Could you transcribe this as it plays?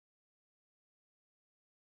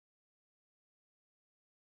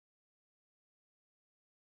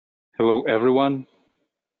Hello, everyone.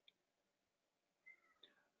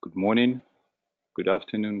 Good morning, good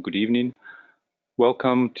afternoon, good evening.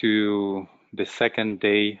 Welcome to the second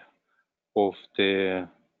day of the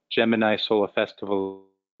Gemini Solar Festival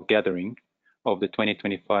gathering of the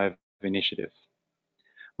 2025 initiative.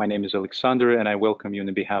 My name is Alexander, and I welcome you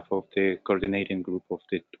on behalf of the coordinating group of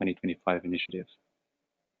the 2025 initiative.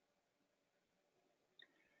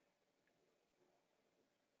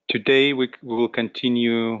 Today, we will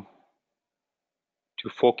continue to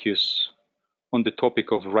focus on the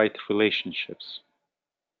topic of right relationships.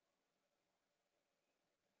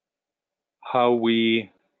 How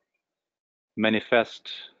we manifest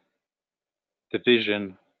the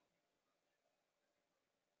vision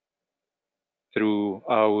through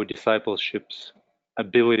our discipleship's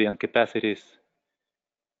ability and capacities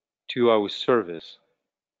to our service.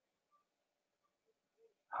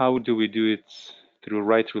 How do we do it through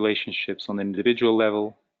right relationships on an individual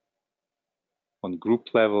level, on group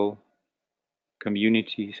level,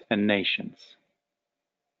 communities, and nations?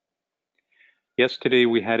 Yesterday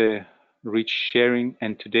we had a rich sharing,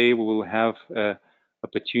 and today we will have an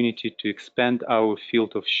opportunity to expand our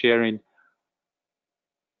field of sharing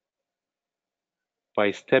by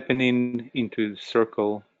stepping into the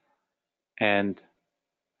circle and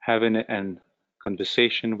having a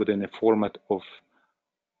conversation within a format of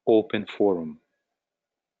open forum.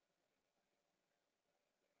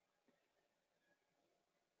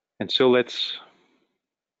 And so let's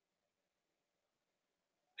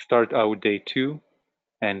start our day 2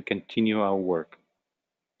 and continue our work.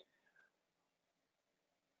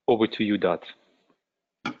 Over to you, Dot.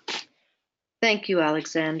 Thank you,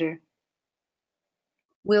 Alexander.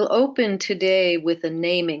 We'll open today with a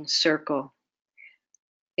naming circle,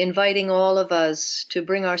 inviting all of us to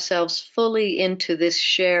bring ourselves fully into this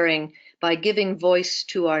sharing by giving voice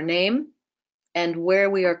to our name and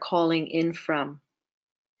where we are calling in from.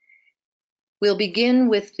 We'll begin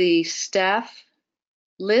with the staff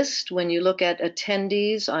list. When you look at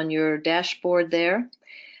attendees on your dashboard there,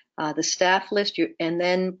 the staff list, and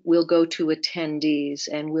then we'll go to attendees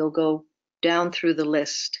and we'll go down through the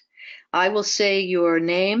list. I will say your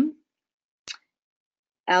name.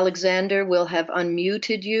 Alexander will have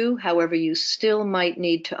unmuted you. However, you still might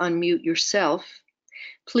need to unmute yourself.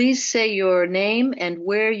 Please say your name and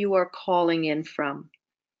where you are calling in from.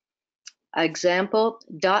 Example,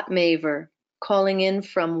 Dot Maver, calling in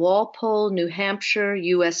from Walpole, New Hampshire,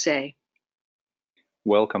 USA.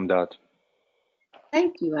 Welcome, Dot.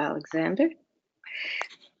 Thank you, Alexander.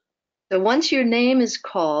 So once your name is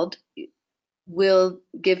called, we'll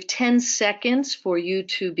give 10 seconds for you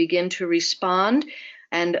to begin to respond,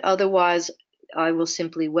 and otherwise I will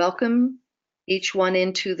simply welcome each one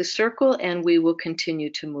into the circle and we will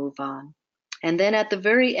continue to move on. And then at the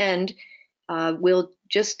very end, we'll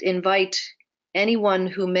just invite anyone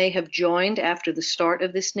who may have joined after the start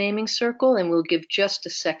of this naming circle, and we'll give just a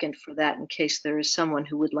second for that in case there is someone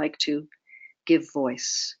who would like to give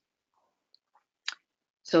voice.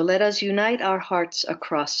 So let us unite our hearts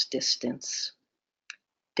across distance.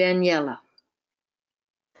 Daniela.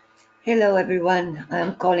 Hello, everyone.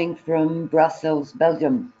 I'm calling from Brussels,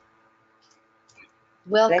 Belgium.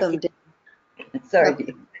 Welcome.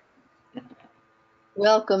 Sorry.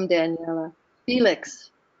 Welcome, Daniela. Felix.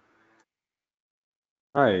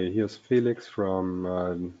 Hi, here's Felix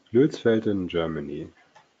from Lülsfeld in Germany.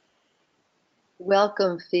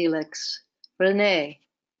 Welcome, Felix. Renee.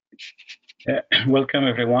 Welcome,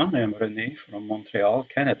 everyone. I'm Renee from Montreal,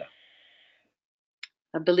 Canada.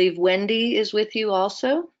 I believe Wendy is with you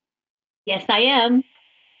also. Yes, I am.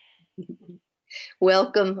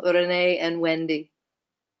 Welcome, Renee and Wendy.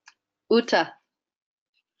 Uta.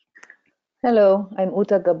 Hello, I'm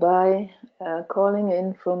Uta Gabay, calling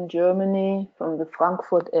in from Germany, from the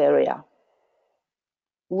Frankfurt area.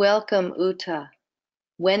 Welcome, Uta.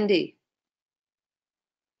 Wendy.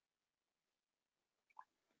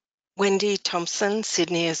 Wendy Thompson,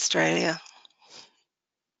 Sydney, Australia.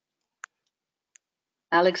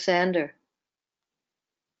 Alexander.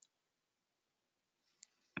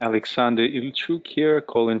 Alexander Ilchuk here,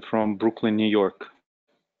 calling from Brooklyn, New York.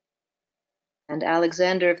 And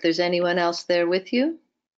Alexander, if there's anyone else there with you?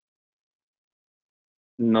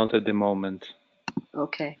 Not at the moment.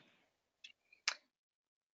 Okay.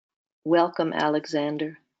 Welcome,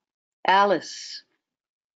 Alexander. Alice.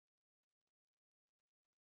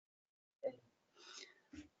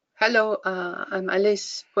 Hello, I'm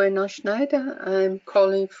Alice Bueno-Schneider. I'm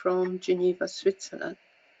calling from Geneva, Switzerland.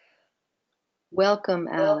 Welcome,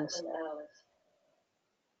 Alice.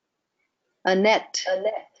 Annette.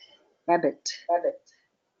 Rabbit.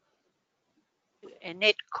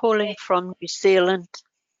 Annette calling from New Zealand.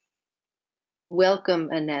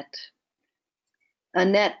 Welcome, Annette.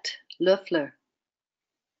 Annette Löffler.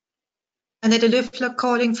 Annette Löffler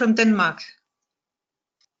calling from Denmark.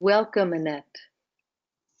 Welcome, Annette.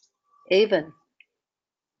 Avon.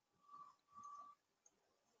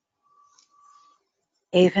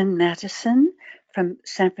 Avon Madison from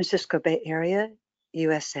San Francisco Bay Area,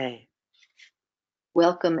 USA.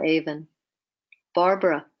 Welcome, Avon.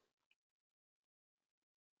 Barbara.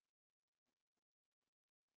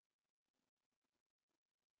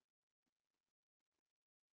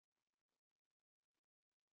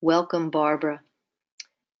 Welcome, Barbara.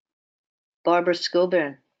 Barbara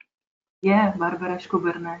Scoburn. Yeah, Barbara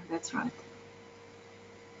Scoburn, that's right.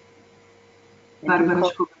 And Barbara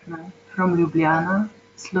Scoburn from Ljubljana,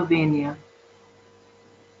 Slovenia.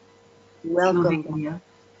 Welcome. Slovenia.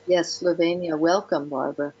 Yes, Slovenia. Welcome,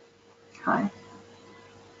 Barbara. Hi.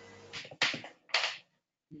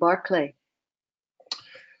 Barclay.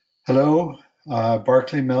 Hello,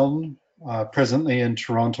 Barclay Melton, presently in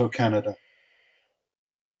Toronto, Canada.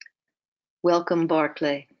 Welcome,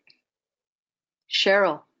 Barclay.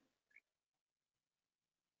 Cheryl.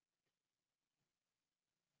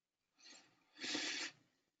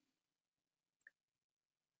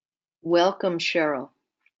 Welcome, Cheryl.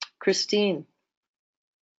 Christine.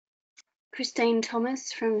 Christine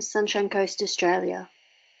Thomas from Sunshine Coast, Australia.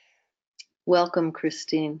 Welcome,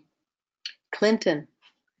 Christine. Clinton.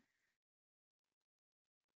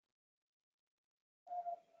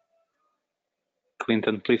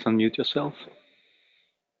 Clinton, please unmute yourself.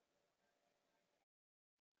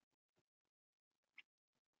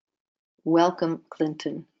 Welcome,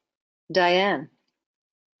 Clinton. Diane.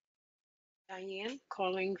 Diane,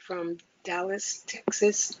 calling from Dallas,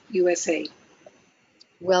 Texas, USA.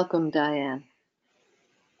 Welcome, Diane.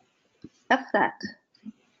 Efrat.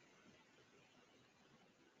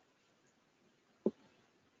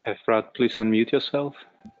 Efrat, please unmute yourself.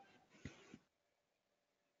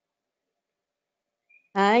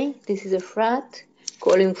 Hi, this is Efrat,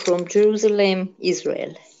 calling from Jerusalem,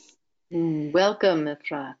 Israel. Welcome,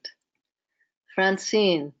 Efrat.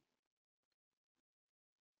 Francine.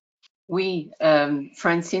 Oui,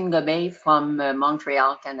 Francine Gobet from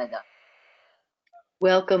Montreal, Canada.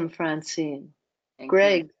 Welcome, Francine. Thank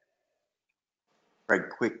Greg. you. Greg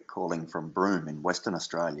Quick calling from Broome in Western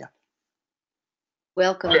Australia.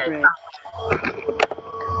 Welcome, Greg.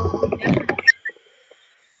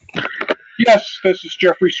 Yes, this is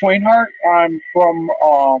Jeffrey Swainhart. I'm from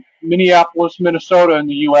Minneapolis, Minnesota in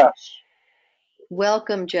the U.S.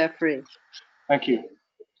 Welcome, Jeffrey. Thank you.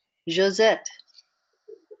 Josette.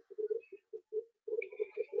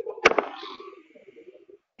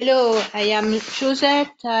 Hello, I am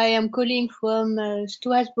Josette. I am calling from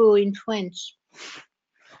Strasbourg in France.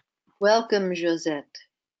 Welcome, Josette.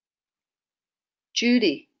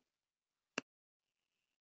 Judy.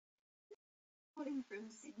 Calling from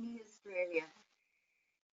Sydney, Australia.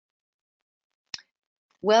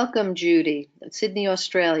 Welcome, Judy. Sydney,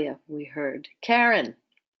 Australia, we heard. Karen.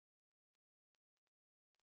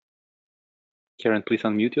 Karen, please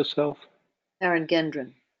unmute yourself. Karen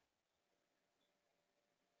Gendron.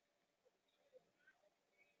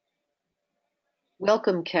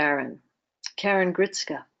 Welcome, Karen. Karen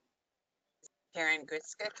Gritska. Karen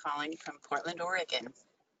Gritska calling from Portland, Oregon.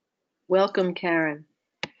 Welcome, Karen.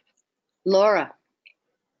 Laura.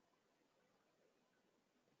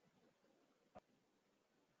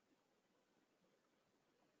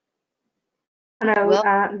 Hello.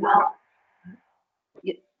 Well,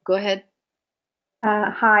 go ahead.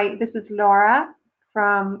 Hi, this is Laura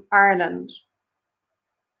from Ireland.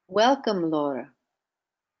 Welcome, Laura.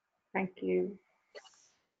 Thank you.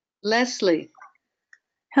 Leslie.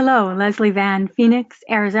 Hello, Leslie Van, Phoenix,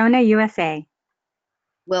 Arizona, USA.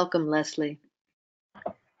 Welcome, Leslie.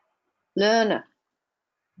 Luna.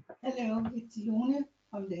 Hello, it's Luna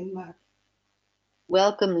from Denmark.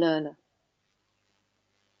 Welcome, Luna.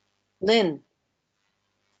 Lynn.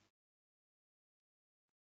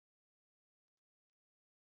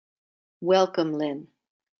 Welcome, Lynn.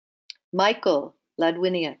 Michael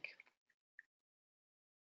Ladwiniak.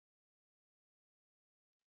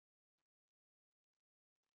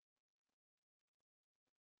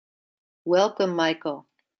 Welcome, Michael.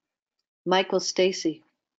 Michael Stacy.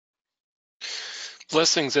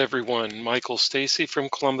 Blessings, everyone. Michael Stacy from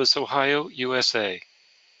Columbus, Ohio, USA.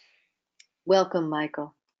 Welcome,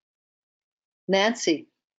 Michael. Nancy.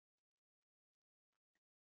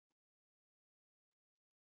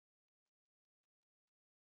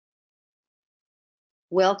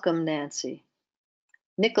 Welcome, Nancy.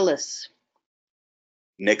 Nicholas.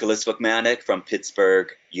 Nicholas Vukmanik from Pittsburgh,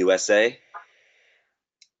 USA.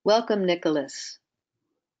 Welcome, Nicholas.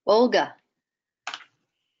 Olga.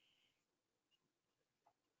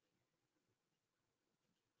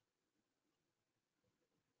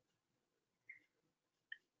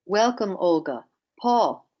 Welcome, Olga.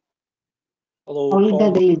 Paul. Hello, Olga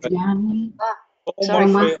Paul Murphy. Deliziani Paul sorry.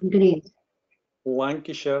 from Murphy, Greece.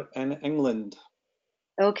 Lancashire in England.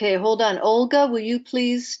 Okay, hold on. Olga, will you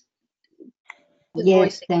please?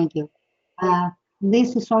 Yes, thank you.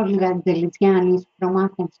 This is Olga Deliziani from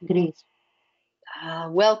Athens, Greece.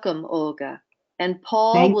 Welcome, Olga. And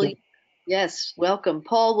Paul, Thank will you. you? Yes, welcome.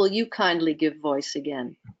 Paul, will you kindly give voice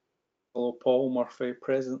again? Hello, Paul Murphy,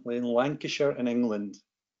 presently in Lancashire in England.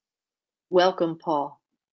 Welcome, Paul.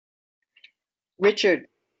 Richard.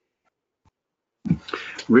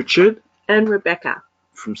 Richard and Rebecca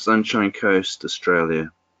from Sunshine Coast, Australia.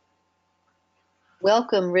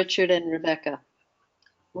 Welcome, Richard and Rebecca.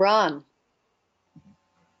 Ron.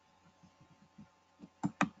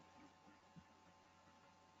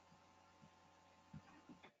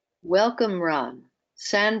 Welcome, Ron.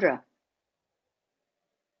 Sandra.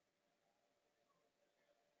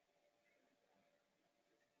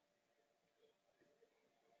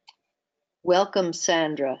 Welcome,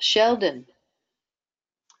 Sandra. Sheldon.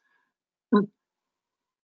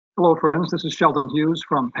 Hello, friends. This is Sheldon Hughes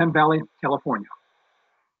from Penn Valley, California.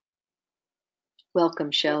 Welcome,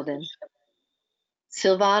 Sheldon.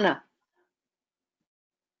 Silvana.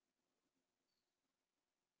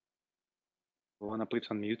 Silvana, please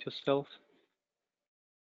unmute yourself.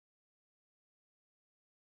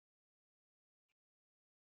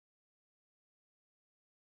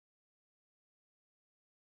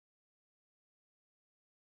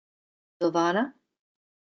 Silvana.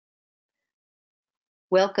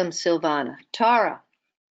 Welcome, Silvana. Tara.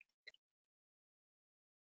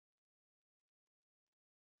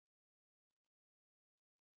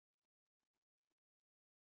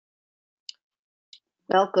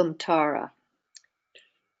 Welcome, Tara.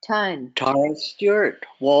 Tyne. Tara Stewart,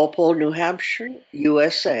 Walpole, New Hampshire,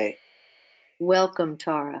 USA. Welcome,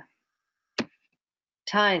 Tara.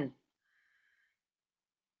 Tyne.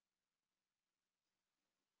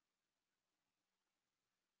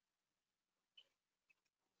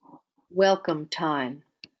 Welcome, Tyne.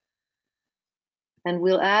 And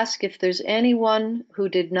we'll ask if there's anyone who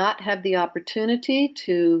did not have the opportunity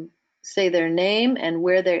to say their name and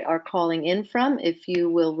where they are calling in from. If you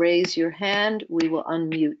will raise your hand, we will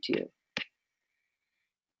unmute you.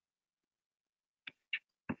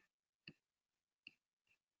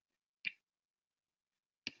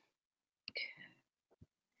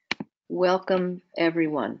 Welcome,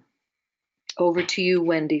 everyone. Over to you,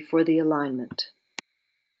 Wendy, for the alignment.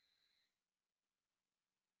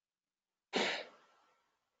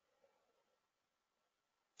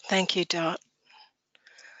 Thank you, Dot.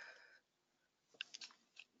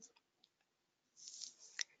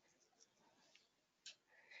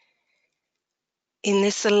 In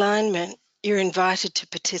this alignment, you're invited to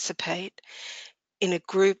participate in a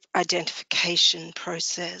group identification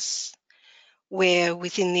process where,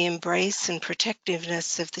 within the embrace and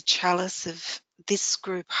protectiveness of the chalice of this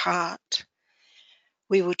group heart,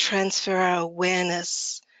 we will transfer our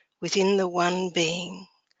awareness within the one being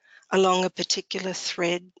along a particular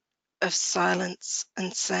thread of silence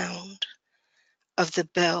and sound of the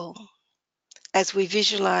bell, as we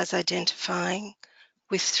visualize identifying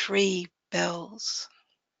with 3 bells.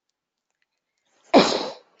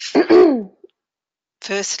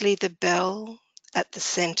 Firstly, the bell at the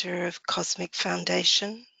center of cosmic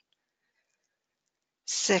foundation.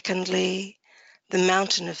 Secondly, the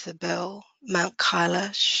mountain of the bell, Mount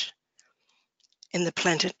Kailash, in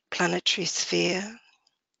the planetary sphere.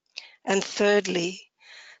 And thirdly,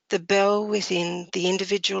 the bell within the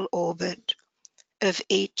individual orbit of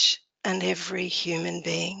each and every human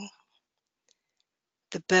being,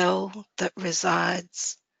 the bell that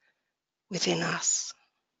resides within us.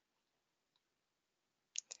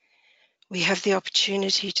 We have the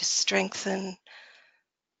opportunity to strengthen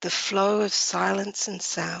the flow of silence and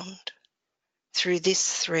sound through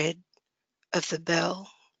this thread of the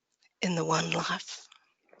bell in the one life.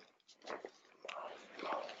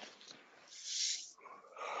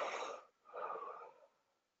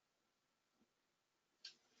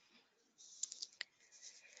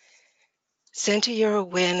 Center your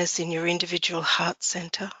awareness in your individual heart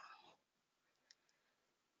center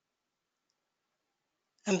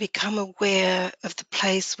and become aware of the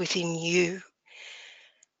place within you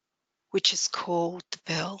which is called the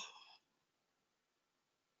bell.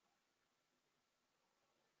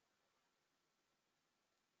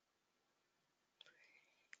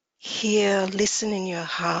 Hear, listen in your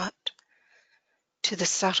heart to the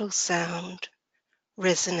subtle sound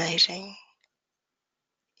resonating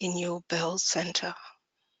in your bell center.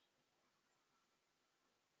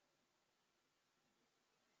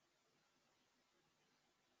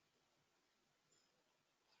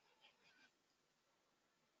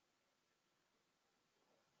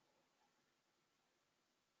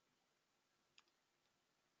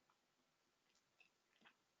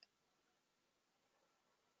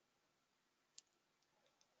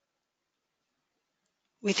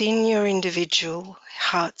 Within your individual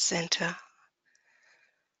heart center,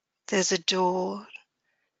 there's a door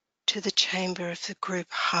to the chamber of the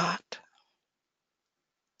group heart.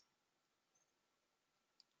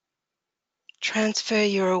 Transfer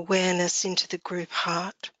your awareness into the group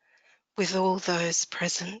heart with all those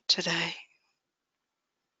present today.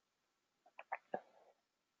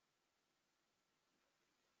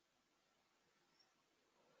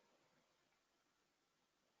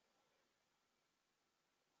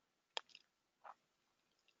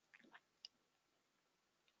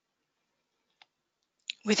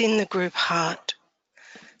 Within the group heart,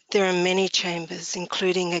 there are many chambers,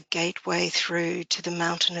 including a gateway through to the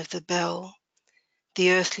Mountain of the Bell,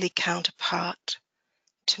 the earthly counterpart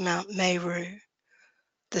to Mount Meru,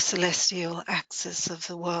 the celestial axis of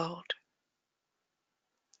the world.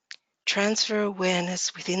 Transfer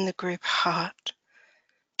awareness within the group heart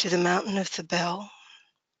to the Mountain of the Bell,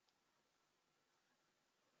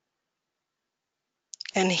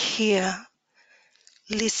 and here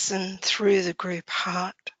listen through the group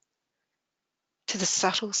heart to the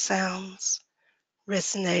subtle sounds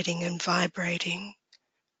resonating and vibrating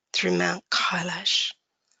through Mount Kailash,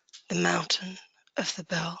 the Mountain of the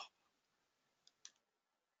Bell.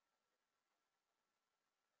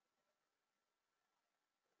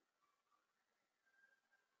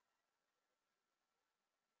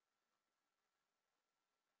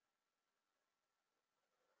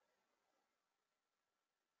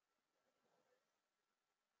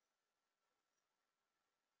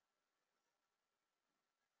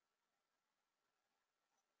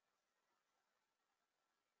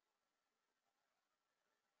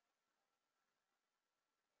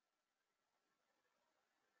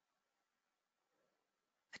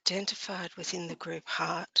 Identified within the group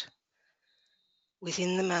heart,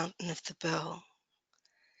 within the Mountain of the Bell,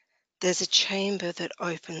 there's a chamber that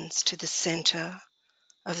opens to the center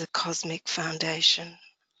of the cosmic foundation.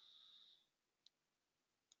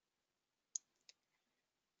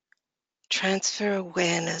 Transfer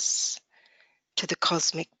awareness to the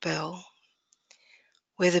cosmic bell,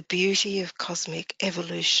 where the beauty of cosmic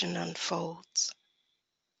evolution unfolds,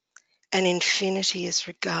 and infinity is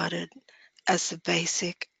regarded as the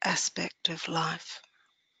basic aspect of life.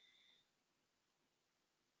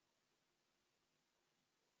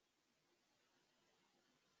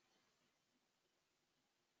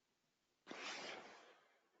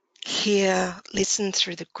 Here, listen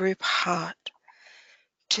through the group heart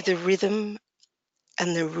to the rhythm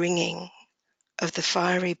and the ringing of the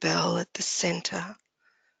fiery bell at the center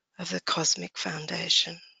of the cosmic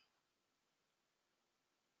foundation.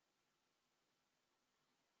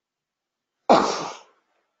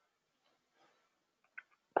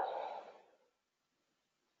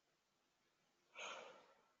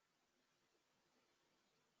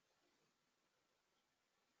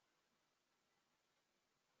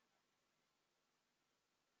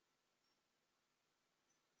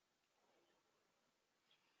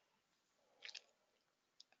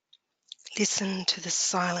 Listen to the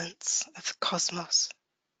silence of the cosmos.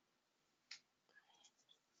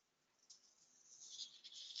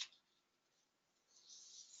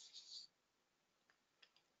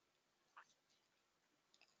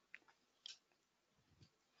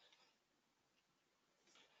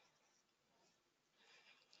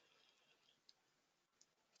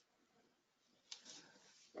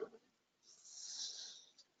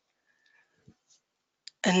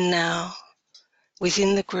 And now,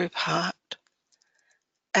 within the group heart,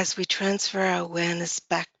 as we transfer our awareness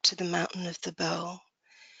back to the Mountain of the Bell,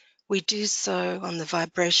 we do so on the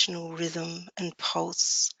vibrational rhythm and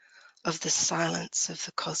pulse of the silence of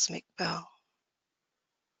the cosmic bell.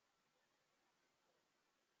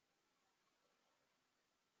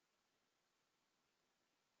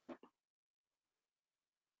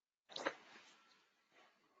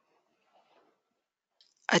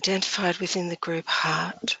 Identified within the group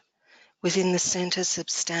heart, within the center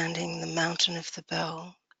substanding the Mountain of the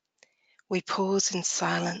Bell, we pause in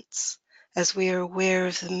silence as we are aware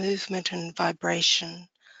of the movement and vibration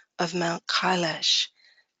of Mount Kailash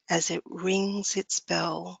as it rings its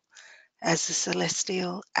bell as the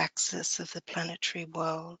celestial axis of the planetary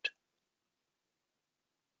world.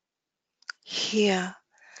 Here,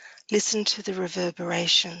 listen to the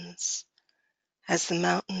reverberations as the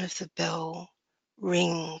Mountain of the Bell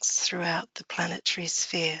rings throughout the planetary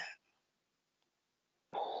sphere.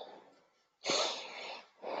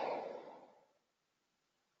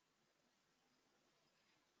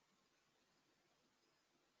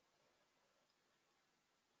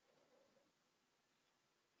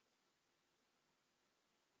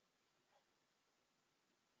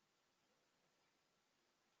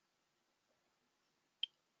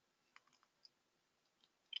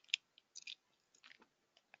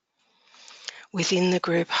 Within the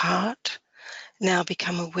group heart, now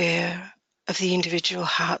become aware of the individual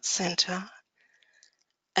heart center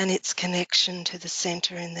and its connection to the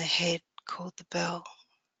center in the head called the bell.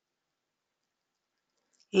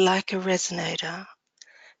 Like a resonator,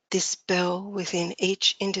 this bell within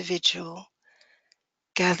each individual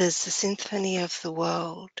gathers the symphony of the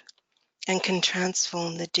world and can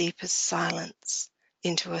transform the deepest silence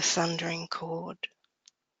into a thundering chord.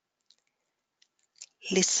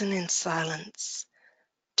 Listen in silence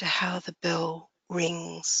to how the bell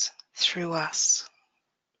rings through us.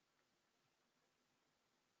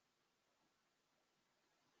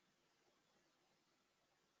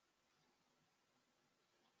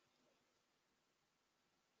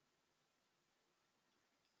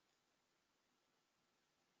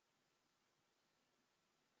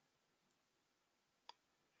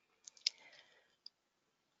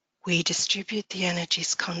 We distribute the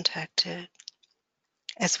energies contacted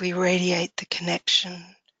as we radiate the connection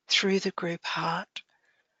through the group heart,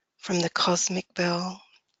 from the cosmic bell,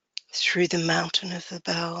 through the mountain of the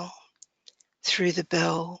bell, through the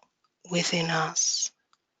bell within us.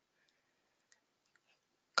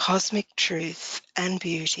 Cosmic truth and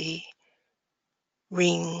beauty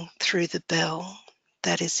ring through the bell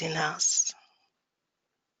that is in us,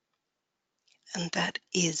 and that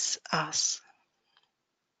is us.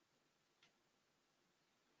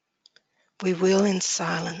 We will in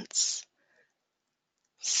silence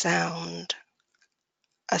sound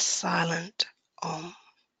a silent Om.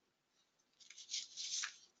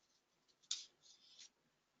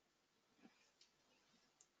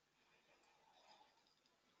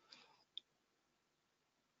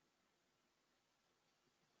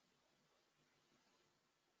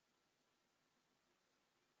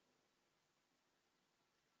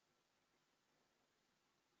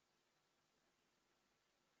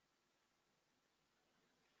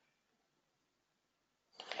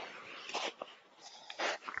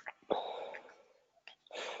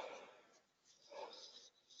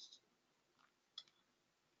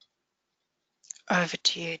 Over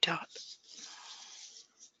to you, Dot.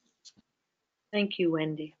 Thank you,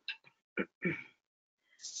 Wendy.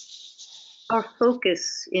 Our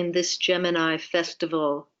focus in this Gemini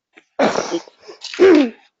festival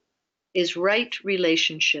is right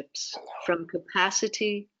relationships, from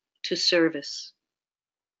capacity to service.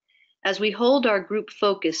 As we hold our group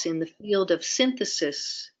focus in the field of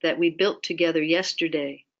synthesis that we built together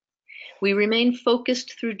yesterday, we remain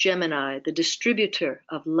focused through Gemini, the distributor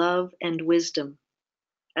of love and wisdom,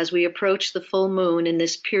 as we approach the full moon in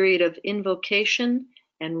this period of invocation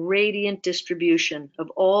and radiant distribution of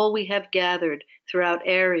all we have gathered throughout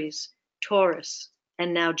Aries, Taurus,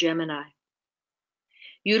 and now Gemini.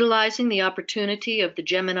 Utilizing the opportunity of the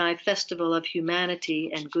Gemini Festival of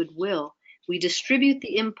Humanity and Goodwill, we distribute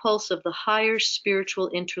the impulse of the higher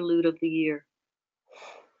spiritual interlude of the year,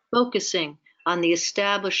 focusing on the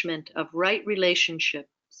establishment of right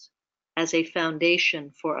relationships as a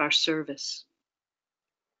foundation for our service.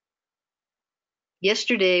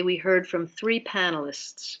 Yesterday, we heard from 3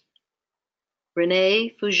 panelists.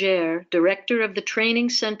 Renee Fougere, director of the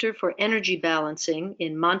Training Center for Energy Balancing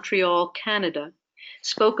in Montreal, Canada,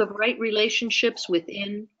 spoke of right relationships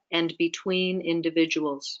within and between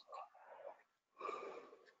individuals.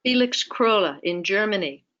 Felix Kroller in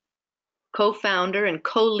Germany, co-founder and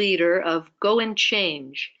co-leader of Go and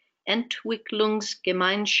Change,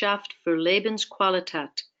 Entwicklungsgemeinschaft für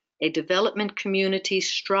Lebensqualität, a development community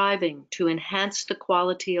striving to enhance the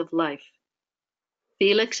quality of life.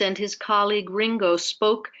 Felix and his colleague Ringo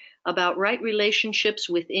spoke about right relationships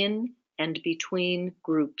within and between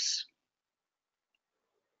groups.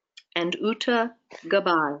 And Uta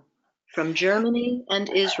Gabay from Germany and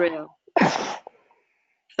Israel,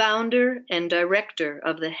 founder and director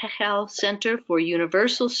of the Hechal Center for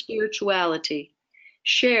Universal Spirituality,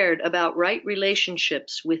 shared about right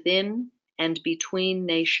relationships within and between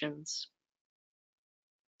nations.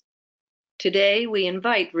 Today, we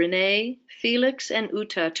invite Renee, Felix, and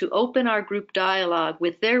Uta to open our group dialogue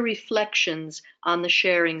with their reflections on the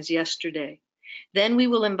sharings yesterday. Then we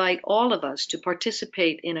will invite all of us to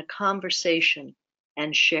participate in a conversation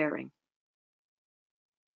and sharing.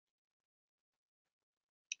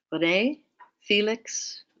 Renee,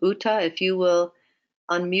 Felix, Uta, if you will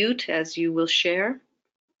unmute as you will share.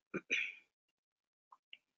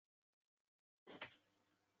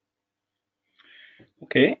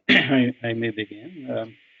 Okay, I may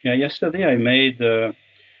begin. Yesterday I made a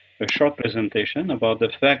short presentation about the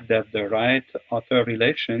fact that the right author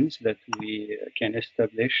relations that we can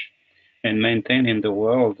establish and maintain in the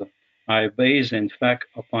world are based, in fact,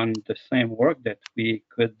 upon the same work that we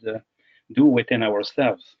could do within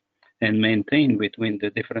ourselves. and maintained between the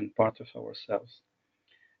different parts of ourselves.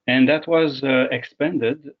 And that was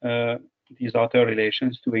expanded, these outer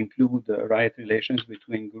relations, to include right relations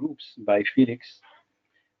between groups by Felix,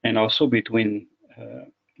 and also between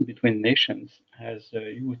nations, as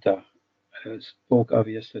Yuta spoke of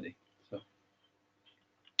yesterday. So.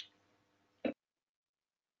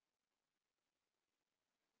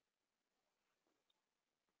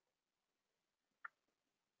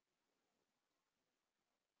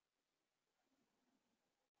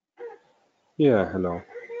 Yeah, hello.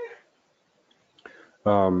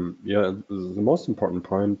 Yeah, the most important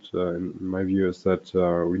point in my view is that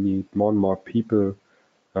we need more and more people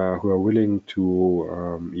who are willing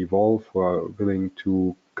to evolve, who are willing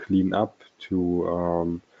to clean up,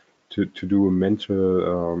 to do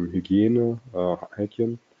mental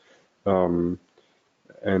hygiene, and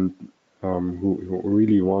who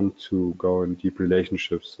really want to go in deep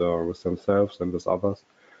relationships with themselves and with others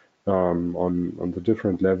on the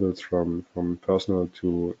different levels from personal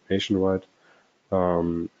to nationwide.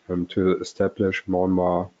 And to establish more and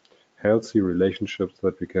more healthy relationships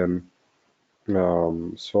that we can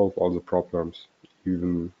solve all the problems,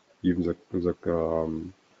 even the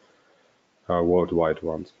worldwide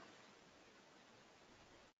ones.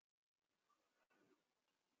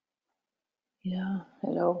 Yeah,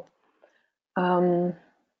 hello.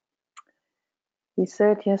 We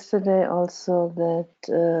said yesterday also that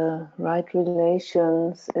right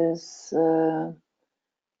relations is a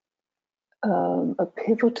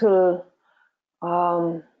pivotal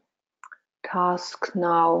task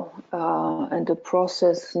now and a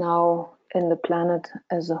process now in the planet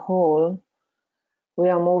as a whole. We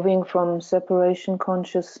are moving from separation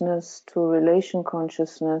consciousness to relation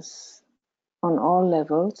consciousness on all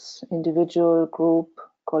levels, individual, group,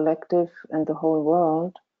 collective, and the whole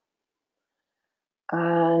world.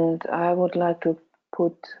 And I would like to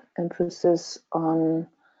put emphasis on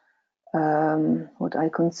what I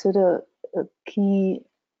consider a key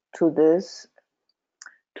to this,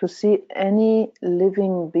 to see any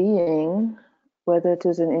living being, whether it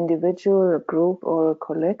is an individual, a group, or a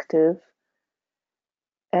collective,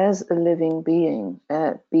 as a living being,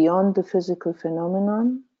 beyond the physical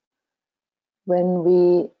phenomenon. When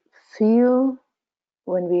we feel,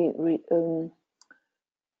 when we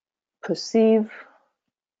perceive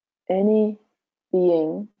any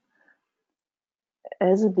being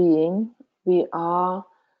as a being, we are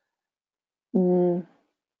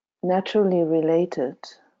naturally related.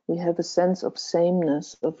 We have a sense of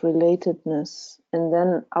sameness, of relatedness, and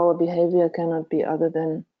then our behavior cannot be other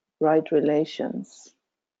than right relations.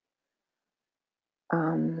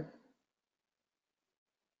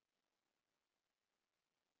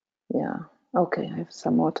 Yeah, okay, I have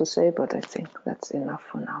some more to say, but I think that's enough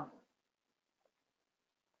for now.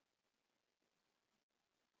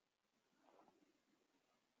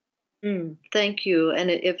 Thank you. And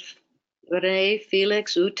if Renee,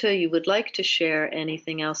 Felix, Uta, you would like to share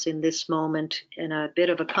anything else in this moment in a bit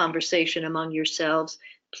of a conversation among yourselves,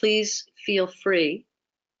 please feel free.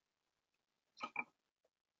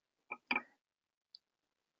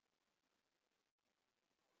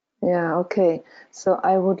 Yeah, okay. So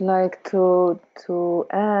I would like to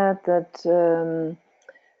add that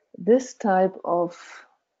this type of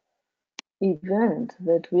event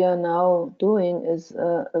that we are now doing is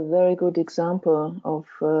a very good example of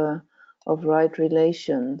right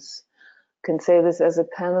relations. I can say this as a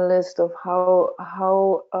panelist of how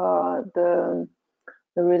the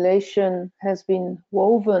relation has been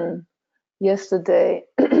woven yesterday,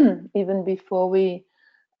 even before we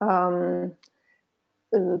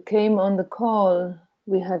came on the call.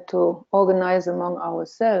 We had to organize among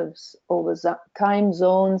ourselves over time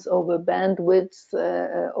zones, over bandwidths,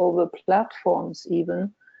 over platforms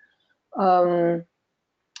even,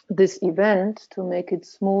 this event to make it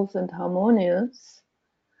smooth and harmonious.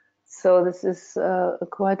 So this is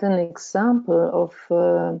quite an example of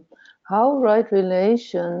how right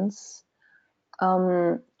relations,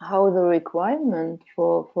 how the requirement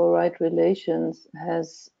for right relations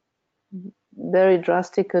has very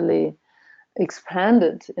drastically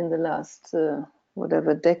expanded in the last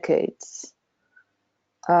whatever decades.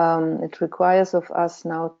 It requires of us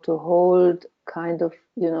now to hold kind of,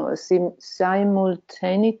 a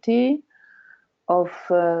simultaneity of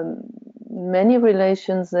many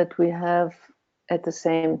relations that we have at the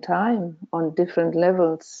same time on different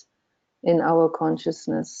levels in our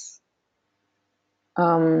consciousness.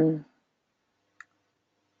 Yeah,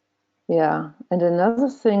 and another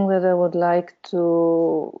thing that I would like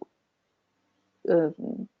to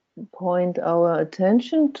point our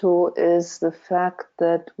attention to is the fact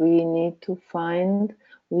that we need to find,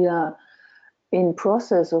 we are in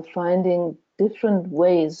process of finding different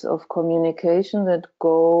ways of communication that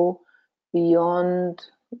go beyond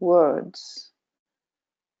words.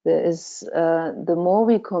 There is the more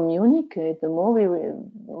we communicate, the more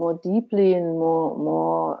more deeply and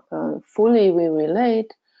more fully we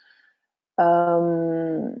relate,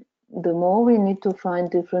 the more we need to find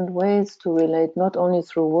different ways to relate, not only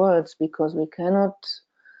through words, because we cannot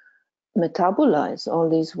metabolize all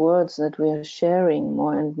these words that we are sharing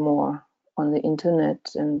more and more on the internet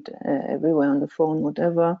and everywhere on the phone,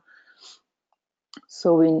 whatever.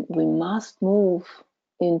 So we must move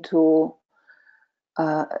into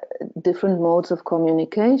different modes of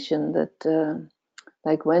communication that,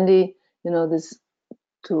 like Wendy, this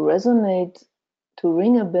to resonate, to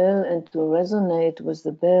ring a bell and to resonate with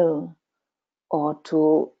the bell, or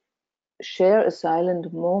to share a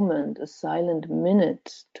silent moment, a silent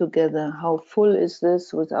minute together. How full is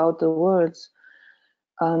this without the words?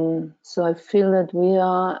 So I feel that we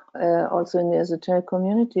are also in the esoteric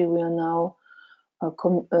community, we are now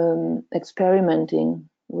experimenting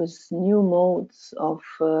with new modes of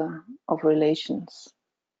relations.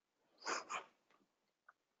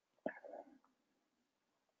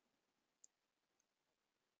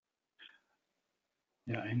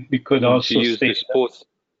 Yeah, and we could also use the sports.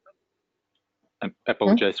 I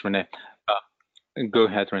apologize, Renee. Go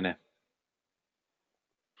ahead, Renee.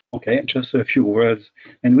 Okay, just a few words.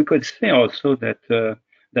 And we could say also that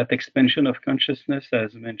that expansion of consciousness,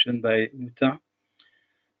 as mentioned by Uta,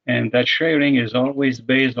 and that sharing is always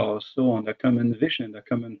based also on the common vision, the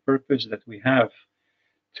common purpose that we have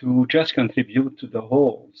to just contribute to the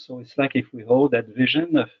whole. So it's like if we hold that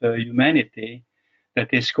vision of humanity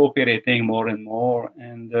that is cooperating more and more,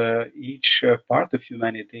 and each part of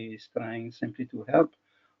humanity is trying simply to help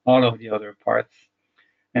all of the other parts.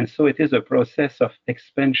 And so it is a process of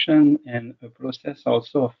expansion and a process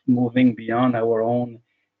also of moving beyond our own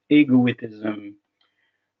egoism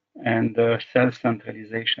and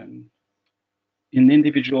self-centralization in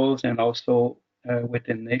individuals and also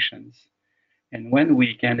within nations. And when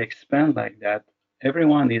we can expand like that,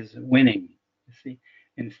 everyone is winning, you see,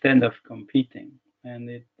 instead of competing. And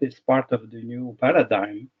it is part of the new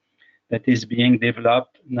paradigm that is being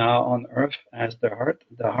developed now on Earth as the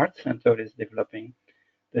heart center is developing,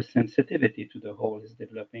 the sensitivity to the whole is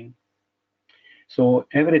developing. So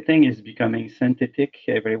everything is becoming synthetic,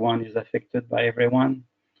 everyone is affected by everyone.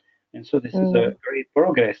 And so this is a great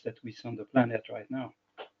progress that we see on the planet right now.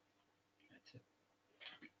 That's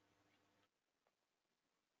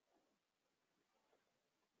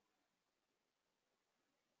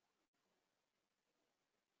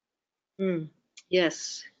it.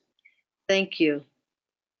 Yes, thank you.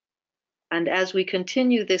 And as we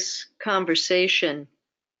continue this conversation,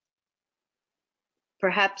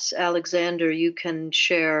 perhaps, Alexander, you can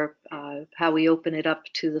share how we open it up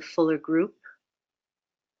to the fuller group.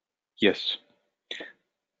 Yes,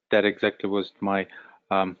 that exactly was my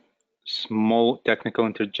small technical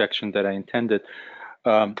interjection that I intended.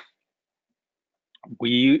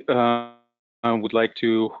 We would like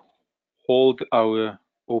to hold our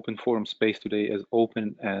open forum space today as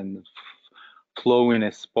open and flowing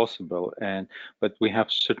as possible, but we have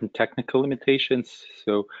certain technical limitations,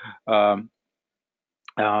 so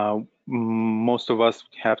most of us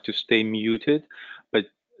have to stay muted, but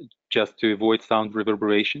just to avoid sound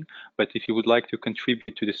reverberation. But if you would like to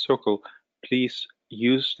contribute to the circle, please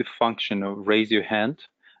use the function of raise your hand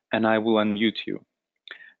and I will unmute you.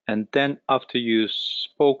 And then after you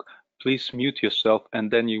spoke, please mute yourself, and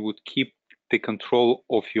then you would keep the control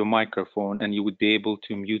of your microphone and you would be able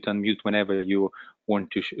to mute, unmute whenever you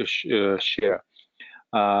want to share.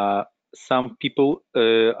 Some people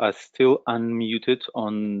are still unmuted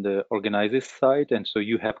on the organizer's side, and so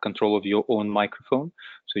you have control of your own microphone,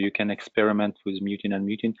 so you can experiment with muting and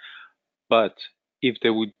unmuting. But if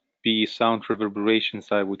there would be sound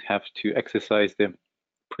reverberations, I would have to exercise the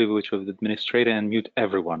privilege of the administrator and mute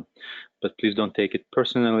everyone. But please don't take it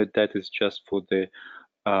personally. That is just for the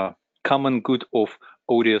common good of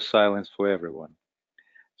audio silence for everyone.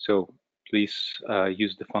 So please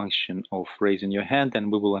use the function of raising your hand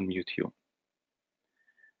and we will unmute you.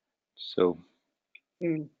 So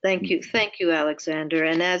thank you, Alexander.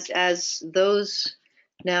 And as those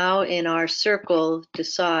now in our circle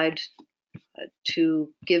decide to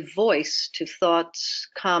give voice to thoughts,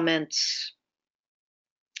 comments,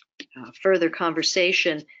 further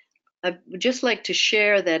conversation, I would just like to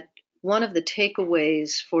share that one of the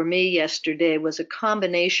takeaways for me yesterday was a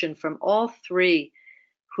combination from all three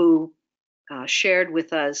who shared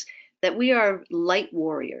with us that we are light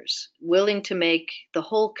warriors, willing to make the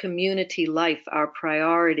whole community life our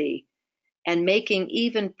priority and making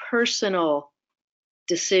even personal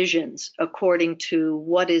decisions according to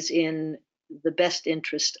what is in the best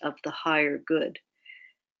interest of the higher good.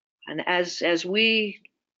 And as we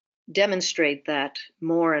demonstrate that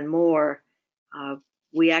more and more,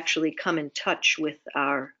 we actually come in touch with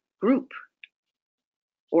our group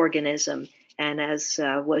organism. And as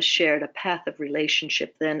was shared, a path of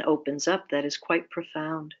relationship then opens up that is quite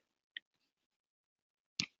profound.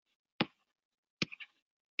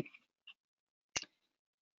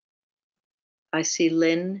 I see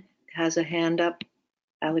Lynn has a hand up.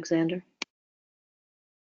 Alexander?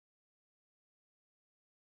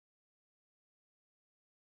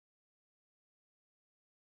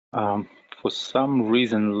 For some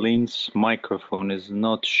reason, Lynn's microphone is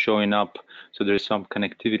not showing up, so there's some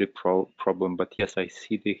connectivity problem. But yes, I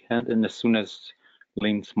see the hand, and as soon as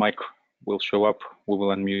Lynn's mic will show up, we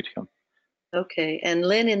will unmute him. Okay, and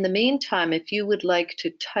Lynn, in the meantime, if you would like to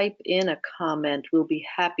type in a comment, we'll be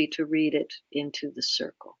happy to read it into the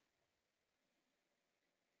circle.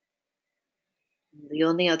 The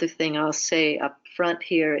only other thing I'll say up front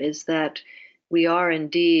here is that we are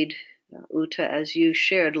indeed, Uta, as you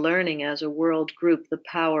shared, learning as a world group the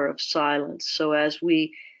power of silence. So as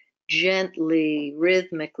we gently,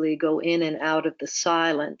 rhythmically go in and out of the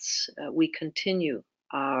silence, we continue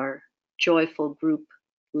our joyful group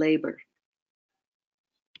labor.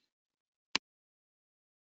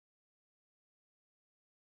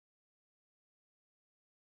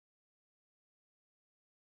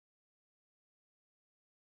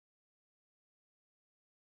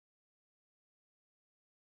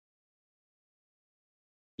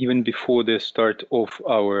 Even before the start of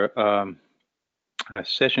our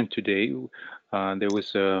session today, there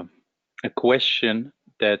was a question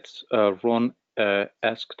that Ron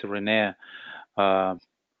asked Renee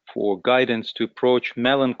for guidance to approach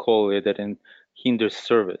melancholy that hinders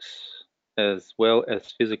service, as well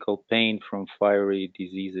as physical pain from fiery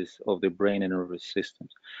diseases of the brain and nervous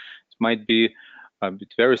systems. It might be a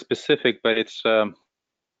bit very specific, but it's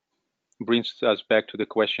brings us back to the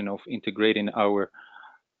question of integrating our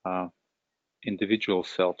individual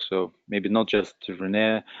self. So maybe not just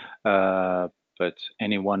Renee, but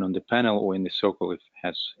anyone on the panel or in the circle if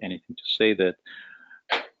has anything to say that.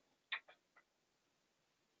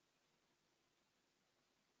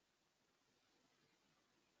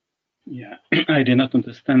 Yeah, I did not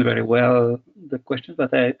understand very well the question,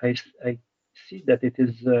 but I see that it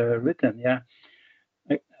is written. Yeah,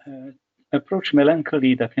 approach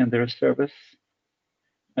melancholy that hinders service,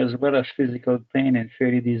 as well as physical pain and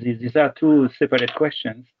fiery disease. These are two separate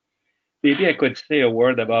questions. Maybe I could say a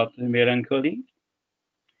word about melancholy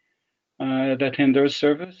that hinders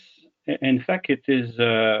service. In fact, it is,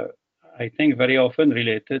 I think, very often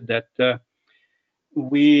related that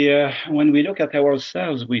when we look at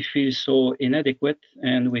ourselves, we feel so inadequate,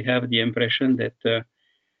 and we have the impression that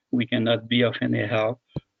we cannot be of any help,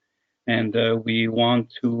 and we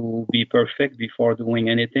want to be perfect before doing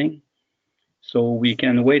anything. So we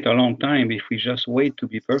can wait a long time if we just wait to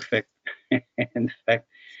be perfect. In fact,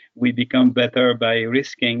 we become better by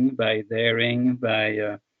risking, by daring,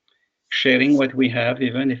 by sharing what we have,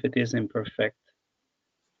 even if it is imperfect,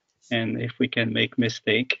 and if we can make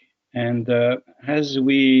mistake. And as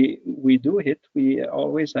we do it, we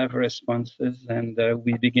always have responses, and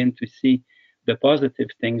we begin to see the positive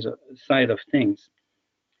things side of things.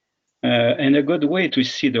 And a good way to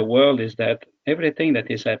see the world is that everything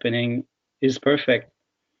that is happening is perfect,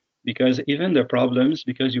 because even the problems,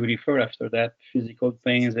 because you refer after that physical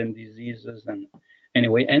pains and diseases, and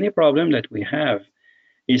anyway, any problem that we have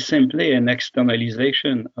is simply an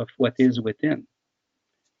externalization of what is within.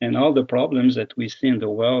 And all the problems that we see in the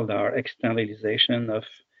world are externalization of,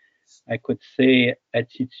 I could say,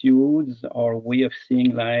 attitudes or way of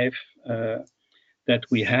seeing life that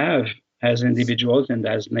we have as individuals and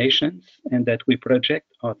as nations, and that we project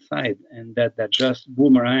outside, and that just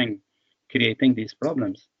boomerang, creating these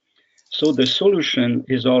problems. So the solution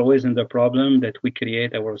is always in the problem that we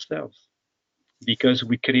create ourselves, because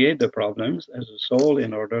we create the problems as a soul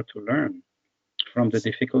in order to learn from the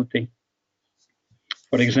difficulty.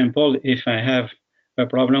 For example, if I have a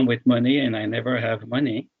problem with money and I never have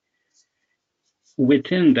money,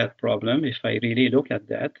 within that problem, if I really look at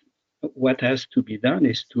that, what has to be done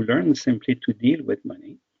is to learn simply to deal with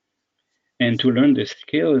money and to learn the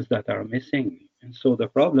skills that are missing. And so the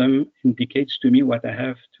problem indicates to me what I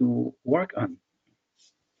have to work on.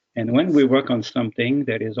 And when we work on something,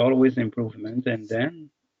 there is always improvement, and then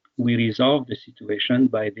we resolve the situation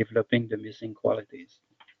by developing the missing qualities.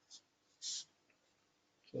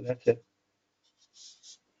 So that's it.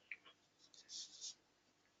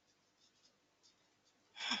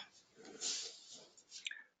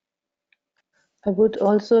 I would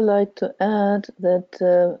also like to add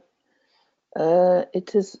that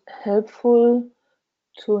it is helpful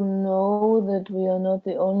to know that we are not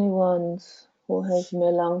the only ones who have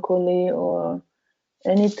melancholy or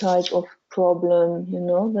any type of problem, you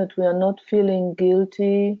know, that we are not feeling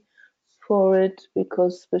guilty for it,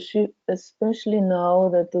 because especially now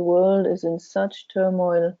that the world is in such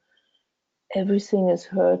turmoil, everything is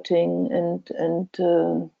hurting, and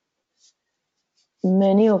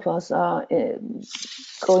many of us are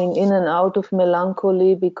going in and out of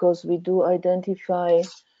melancholy because we do identify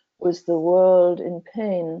with the world in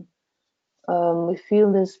pain. We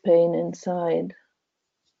feel this pain inside.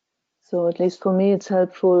 So at least for me, it's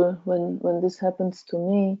helpful when this happens to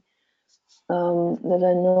me, that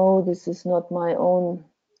I know this is not my own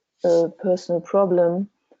personal problem.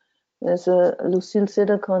 As Lucille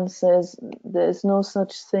Sedacon says, there is no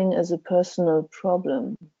such thing as a personal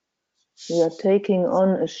problem. We are taking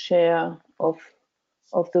on a share of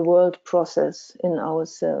the world process in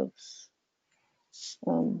ourselves.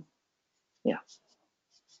 Yeah.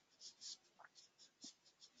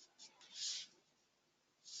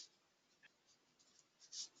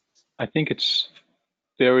 I think it's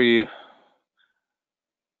very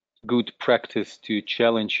good practice to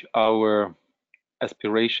challenge our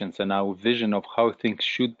aspirations and our vision of how things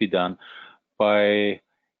should be done by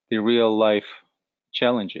the real life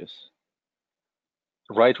challenges.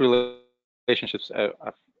 Right relationships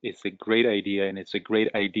is a great idea and it's a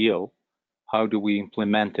great ideal. How do we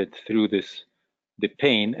implement it through the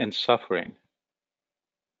pain and suffering?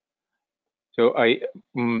 So I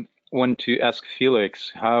want to ask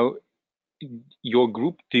Felix how your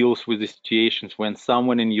group deals with the situations when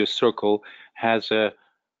someone in your circle has a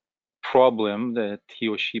problem that he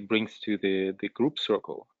or she brings to the group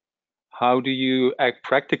circle. How do you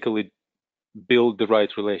practically build the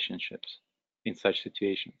right relationships in such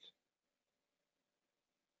situations?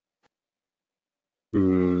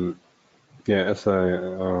 Yeah, as I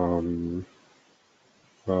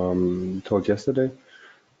told yesterday,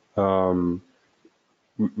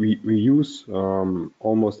 we use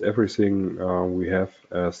almost everything we have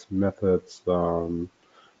as methods or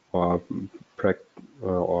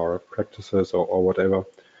practices or whatever.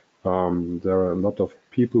 There are a lot of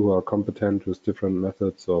people who are competent with different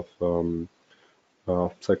methods of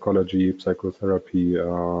psychology, psychotherapy,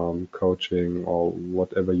 coaching, or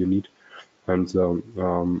whatever you need. And the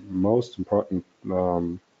most important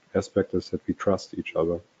aspect is that we trust each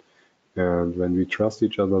other. And when we trust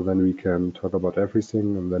each other, then we can talk about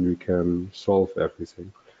everything and then we can solve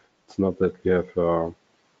everything. It's not that we have a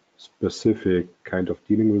specific kind of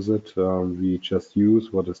dealing with it. We just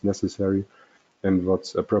use what is necessary and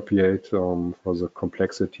what's appropriate for the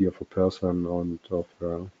complexity of a person and of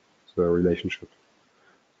the relationship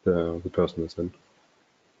the person is in.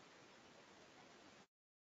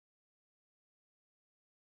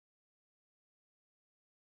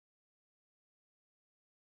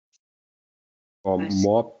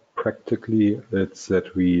 More practically, it's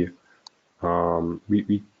that we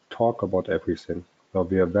talk about everything. So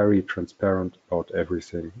we are very transparent about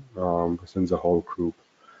everything within the whole group.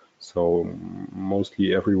 So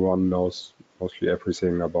mostly everyone knows mostly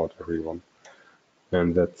everything about everyone.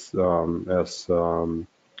 And that's as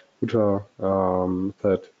Uta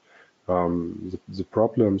said, the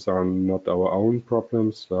problems are not our own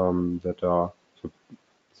problems, that are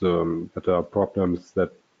problems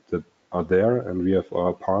that are there, and we have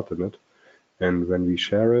our part in it. And when we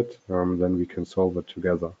share it, then we can solve it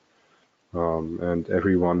together. And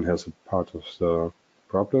everyone has a part of the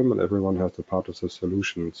problem, and everyone has a part of the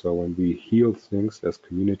solution. So when we heal things as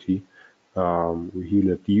community, we heal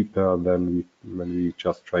it deeper than when we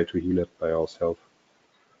just try to heal it by ourselves.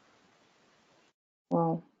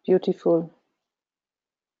 Wow, beautiful.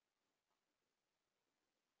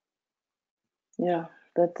 Yeah,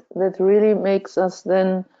 that really makes us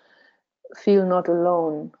then feel not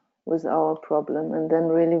alone with our problem, and then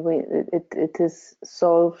really it is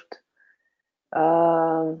solved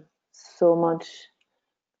so much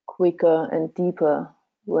quicker and deeper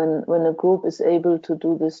when a group is able to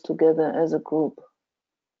do this together as a group.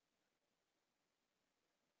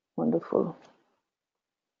 Wonderful.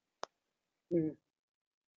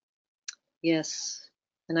 Yes,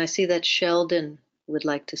 and I see that Sheldon would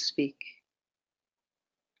like to speak.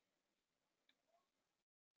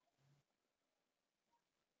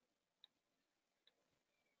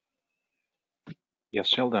 Yes,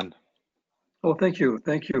 Sheldon. Oh, thank you.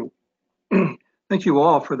 Thank you. Thank you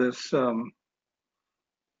all for this,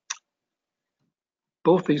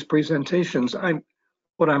 both these presentations.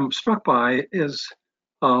 What I'm struck by is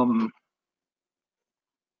how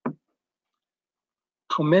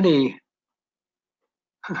many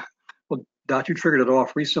well, Dot, you triggered it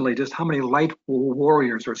off recently, just how many light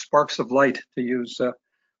warriors or sparks of light, to use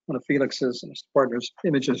one of Felix's and his partner's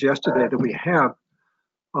images yesterday, that we have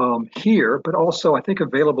here, but also I think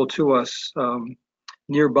available to us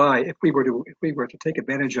nearby if we were to take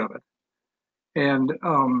advantage of it. And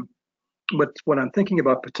what I'm thinking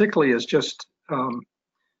about particularly is just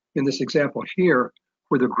in this example here,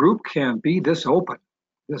 where the group can be this open,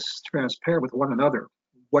 this transparent with one another,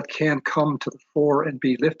 what can come to the fore and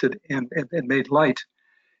be lifted and made light.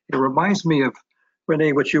 It reminds me of,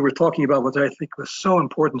 Renee, what you were talking about, what I think was so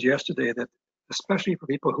important yesterday, that especially for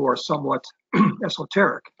people who are somewhat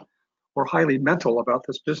esoteric or highly mental about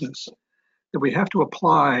this business, that we have to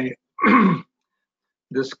apply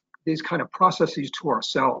these kind of processes to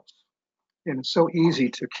ourselves. And it's so easy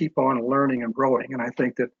to keep on learning and growing. And I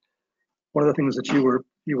think that one of the things that you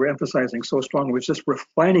were emphasizing so strongly was just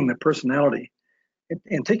refining the personality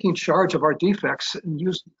and taking charge of our defects and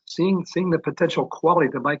seeing the potential quality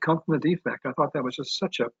that might come from the defect. I thought that was just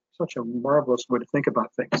such a marvelous way to think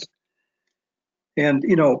about things. And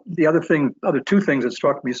the other two things that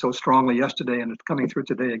struck me so strongly yesterday, and it's coming through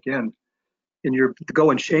today again, in your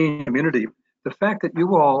Go and Change community, the fact that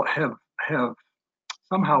you all have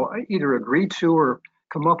somehow either agreed to or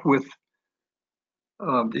come up with,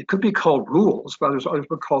 it could be called rules, but others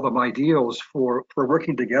would call them ideals for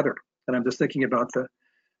working together. And I'm just thinking about the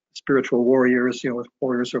spiritual warriors,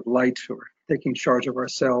 warriors of light, or taking charge of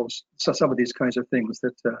ourselves. So some of these kinds of things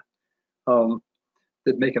that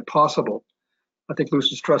make it possible. I think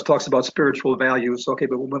Lucis Trust talks about spiritual values. Okay,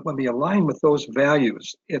 but when we align with those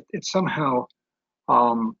values, it somehow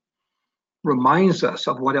reminds us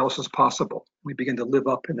of what else is possible. We begin to live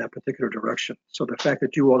up in that particular direction. So the fact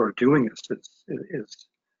that you all are doing this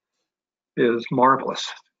is marvelous,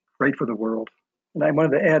 great for the world. And I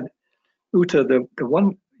wanted to add, Uta, the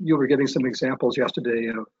one you were giving some examples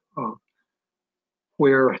yesterday of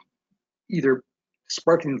where either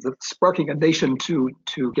sparking a nation to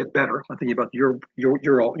get better. I'm thinking about your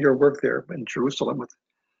work there in Jerusalem with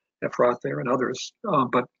Ephrath there and others,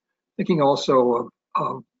 but thinking also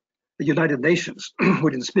of the United Nations.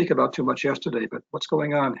 We didn't speak about too much yesterday, but what's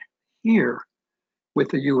going on here with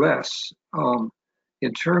the U.S.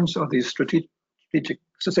 In terms of these strategic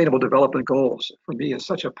sustainable development goals, for me, is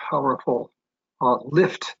such a powerful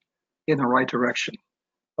lift in the right direction,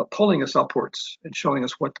 pulling us upwards and showing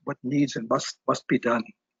us what needs and must be done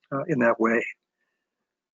in that way.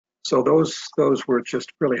 So those were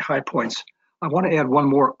just really high points. I want to add one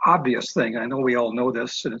more obvious thing. I know we all know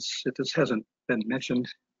this, and it just hasn't been mentioned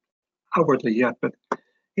outwardly yet, but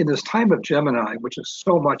in this time of Gemini, which is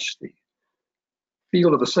so much the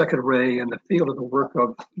field of the second ray and the field of the work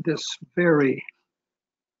of this very,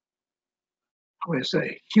 how do I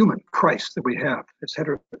say, human Christ that we have, it's head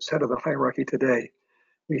of the hierarchy today.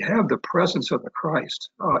 We have the presence of the Christ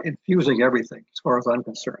infusing everything, as far as I'm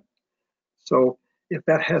concerned. So if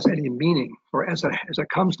that has any meaning, or as it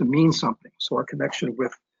comes to mean something, so our connection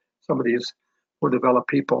with some of these more developed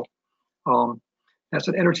people, that's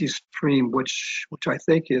an energy stream which I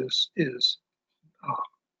think is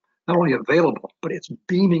not only available, but it's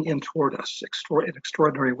beaming in toward us in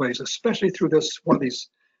extraordinary ways, especially through one of these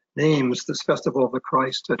names, this Festival of the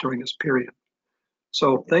Christ during this period.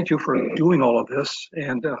 So thank you for doing all of this,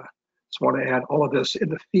 and just want to add all of this in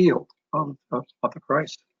the field of the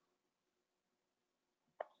Christ.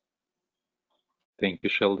 Thank you,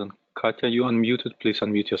 Sheldon. Katya, you unmuted. Please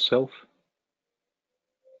unmute yourself.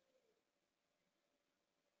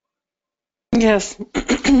 Yes.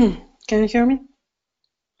 Can you hear me?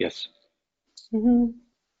 Yes. Mm-hmm.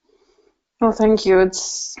 Well, thank you.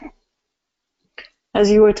 It's,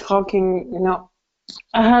 as you were talking,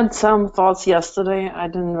 I had some thoughts yesterday. I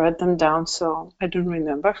didn't write them down, so I don't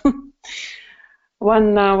remember.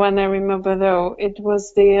 When I remember, though, it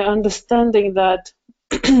was the understanding that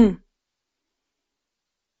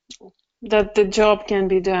that the job can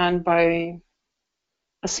be done by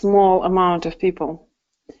a small amount of people.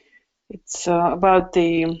 It's about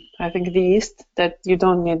I think the yeast, that you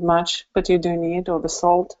don't need much, but you do need, or the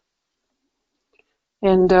salt.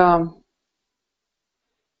 And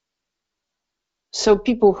so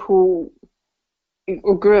people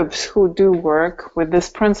or groups who do work with this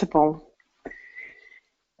principle,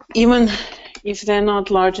 even if they're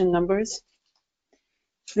not large in numbers,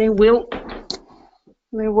 they will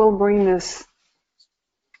bring this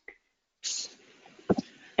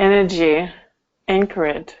energy, anchor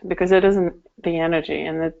it, because it isn't the energy,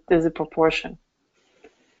 and it is a proportion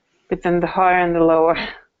between the higher and the lower.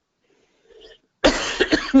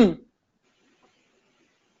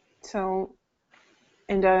 So,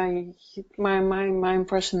 and my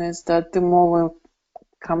impression is that the more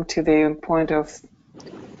come to the point of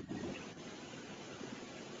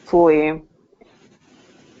fully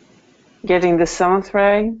getting the 7th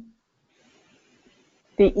ray,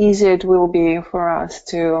 the easier it will be for us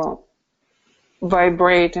to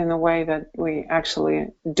vibrate in a way that we actually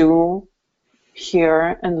do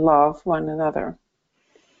hear and love one another.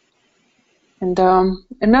 And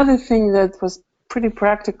another thing that was pretty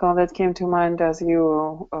practical that came to mind as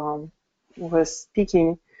you was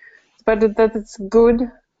speaking, but that it's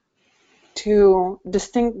good to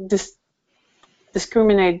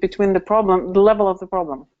discriminate between the level of the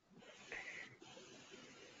problem.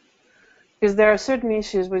 Because there are certain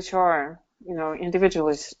issues which are,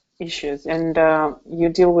 individual issues, and you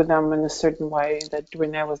deal with them in a certain way that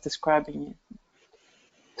Renee was describing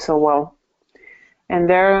so well. And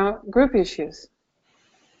there are group issues.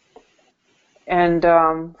 And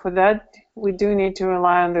for that, we do need to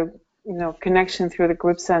rely on the, connection through the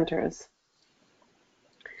group centers.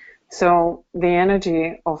 So the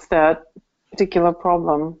energy of that particular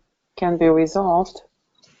problem can be resolved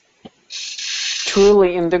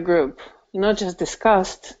truly in the group, not just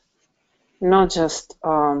discussed, not just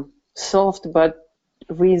solved, but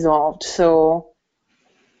resolved. So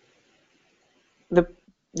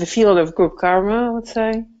the field of group karma, I would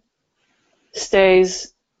say,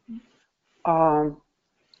 stays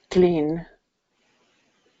clean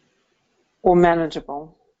or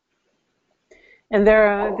manageable. And there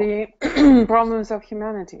are the problems of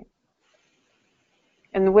humanity.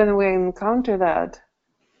 And when we encounter that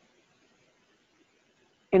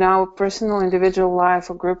in our personal, individual life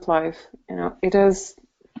or group life, it is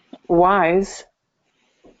wise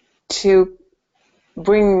to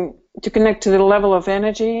connect to the level of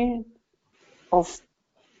energy of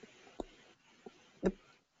the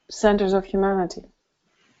centers of humanity.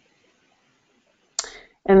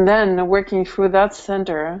 And then working through that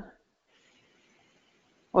center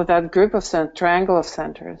or that group of triangle of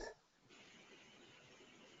centers,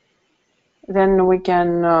 then we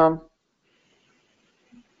can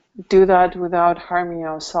do that without harming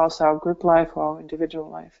ourselves, our group life or our individual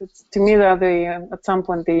life. It's, to me, that at some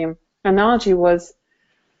point the analogy was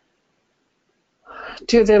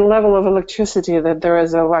to the level of electricity, that there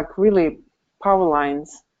is really power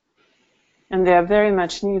lines, and they are very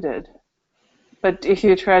much needed. But if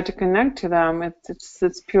you try to connect to them,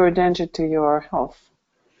 it's pure danger to your health.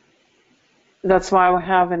 That's why we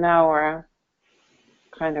have in our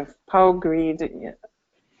kind of power grid,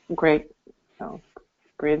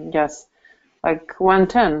 yes, like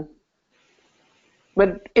 110.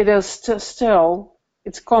 But it is still,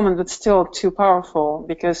 it's common, but still too powerful,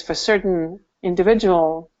 because for certain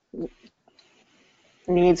individual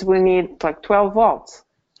needs, we need like 12 volts.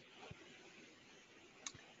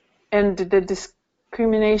 And the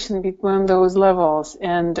discrimination between those levels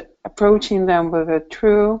and approaching them with a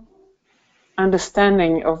true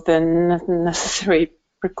understanding of the necessary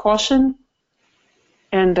precaution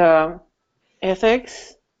and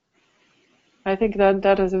ethics, I think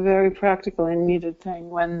that is a very practical and needed thing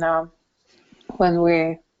when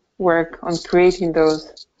we work on creating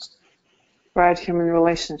those right human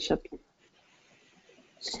relationships.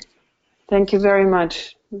 Thank you very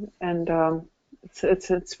much, and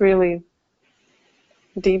it's really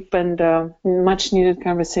deep and much needed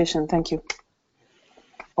conversation. Thank you.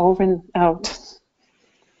 Over and out.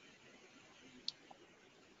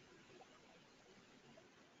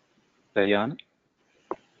 Diana?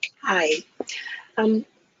 Hi.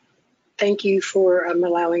 Thank you for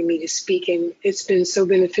allowing me to speak, and it's been so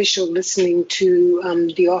beneficial listening to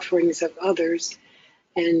the offerings of others,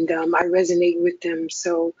 and I resonate with them.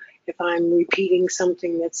 So if I'm repeating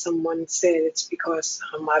something that someone said, it's because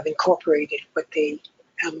I've incorporated what they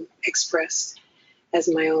expressed as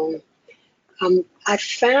my own. I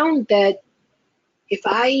found that if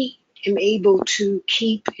I am able to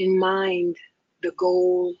keep in mind the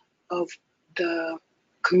goal of the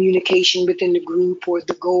communication within the group, or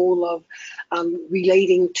the goal of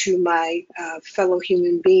relating to my fellow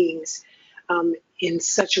human beings in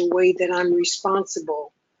such a way that I'm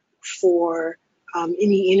responsible for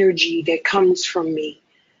any energy that comes from me,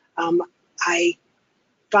 I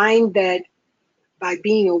find that by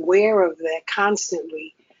being aware of that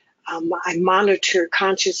constantly, I monitor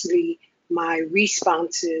consciously my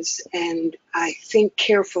responses, and I think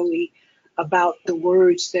carefully about the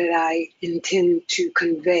words that I intend to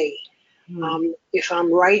convey. If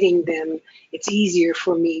I'm writing them, it's easier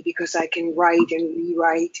for me because I can write and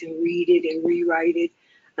rewrite and read it and rewrite it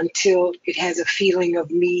until it has a feeling of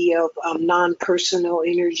me, of non-personal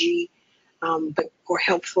energy, or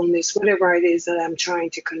helpfulness, whatever it is that I'm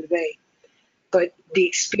trying to convey. But the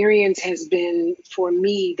experience has been for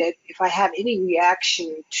me that if I have any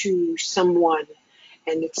reaction to someone,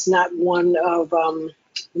 and it's not one of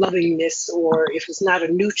lovingness, or if it's not a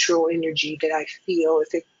neutral energy that I feel,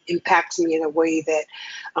 if it impacts me in a way that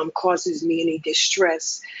causes me any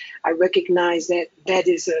distress, I recognize that that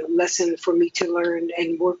is a lesson for me to learn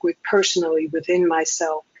and work with personally within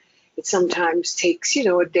myself. It sometimes takes,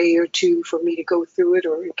 a day or two for me to go through it,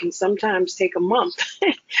 or it can sometimes take a month,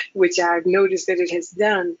 which I've noticed that it has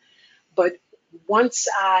done. But once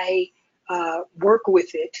I work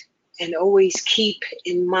with it and always keep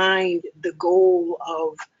in mind the goal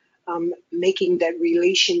of making that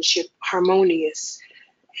relationship harmonious,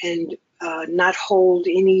 and not hold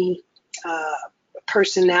any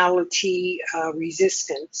personality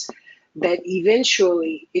resistance, that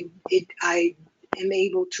eventually I am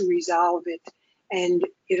able to resolve it, and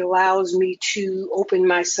it allows me to open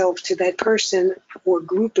myself to that person or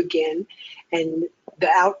group again, and the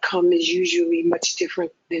outcome is usually much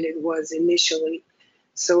different than it was initially.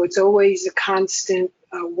 So it's always a constant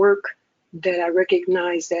work that I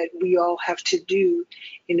recognize that we all have to do,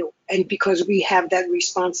 and because we have that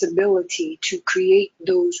responsibility to create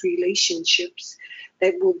those relationships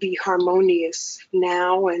that will be harmonious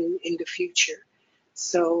now and in the future.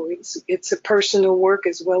 So it's a personal work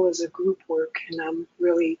as well as a group work, and I'm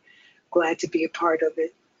really glad to be a part of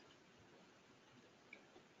it.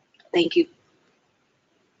 Thank you.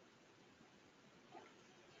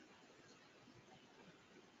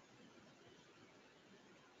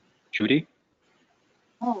 Judy?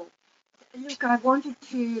 Oh, look, I wanted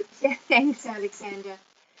to say thanks, Alexander.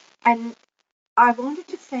 And I wanted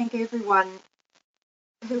to thank everyone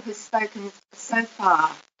who has spoken so far,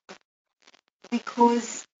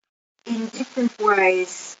 because in different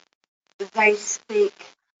ways they speak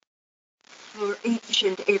for each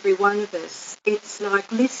and every one of us. It's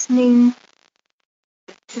like listening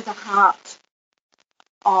to the heart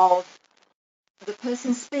of the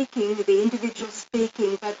person speaking, the individual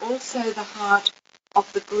speaking, but also the heart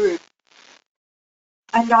of the group.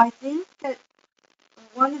 And I think that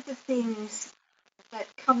one of the things that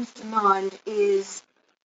comes to mind is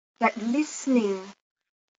that listening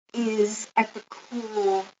is at the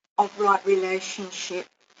core of right relationship.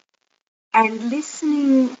 And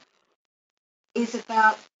listening is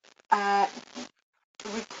about,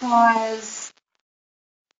 requires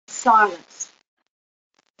silence,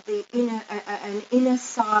 an inner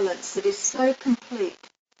silence that is so complete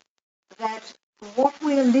that what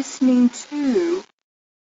we're listening to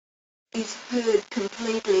is heard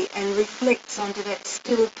completely and reflects onto that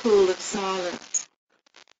still pool of silence.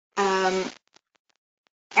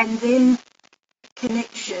 And then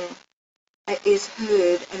connection is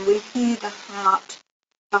heard, and we hear the heart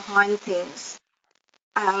behind things.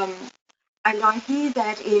 And I hear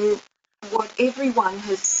that in what everyone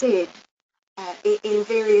has said in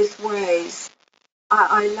various ways.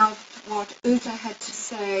 I loved what Uta had to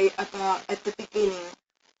say about at the beginning,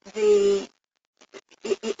 in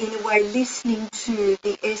a way listening to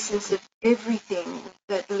the essence of everything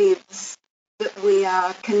that lives, that we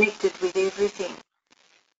are connected with everything.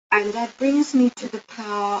 And that brings me to the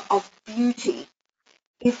power of beauty.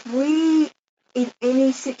 If we, in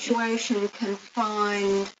any situation, can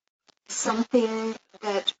find something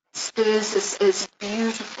that stirs us as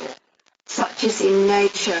beautiful, such as in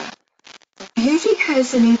nature, beauty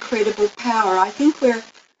has an incredible power. I think we're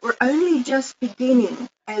only just beginning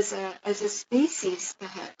as a species,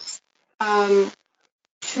 perhaps,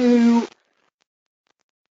 to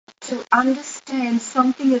understand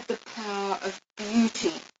something of the power of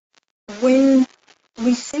beauty. When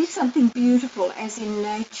we see something beautiful, as in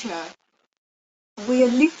nature, we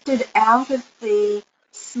are lifted out of the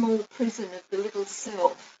small prison of the little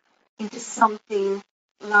self into something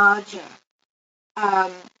larger.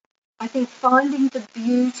 I think finding the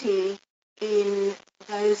beauty in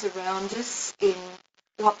those around us, in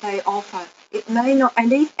what they offer, it may not,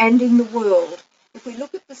 and in the world. If we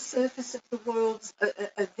look at the surface of the world's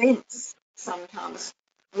events, sometimes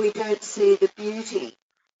we don't see the beauty.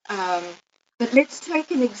 But let's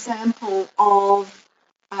take an example of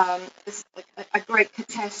a great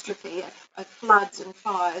catastrophe, of floods and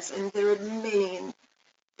fires, and there are many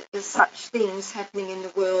such things happening in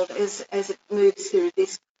the world as it moves through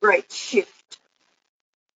this great shift.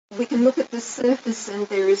 We can look at the surface and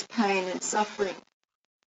there is pain and suffering.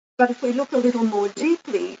 But if we look a little more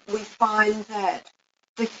deeply, we find that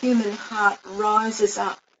the human heart rises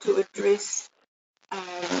up to address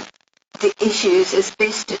the issues as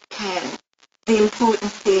best it can. The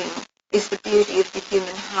important thing is the beauty of the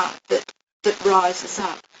human heart that rises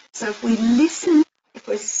up. So if we listen, if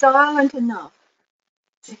we're silent enough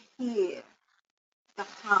to hear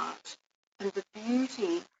the heart and the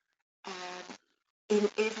beauty in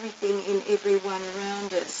everything, in everyone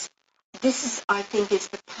around us. This is, I think, is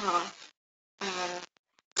the path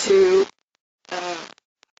to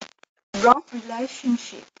right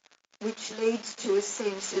relationship, which leads to a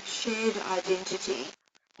sense of shared identity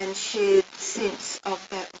and shared sense of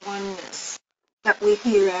that oneness that we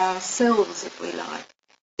hear ourselves, if we like,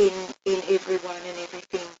 in everyone and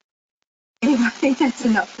everything. Anyway, I think that's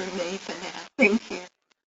enough from me for now. Thank you.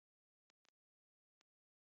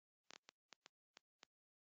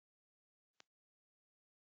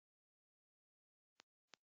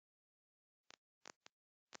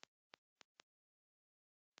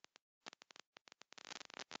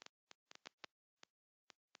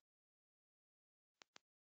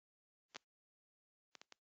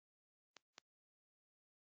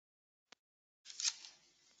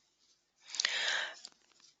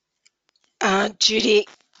 Judy,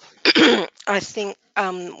 I think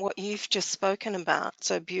what you've just spoken about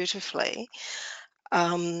so beautifully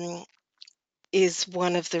is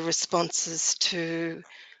one of the responses to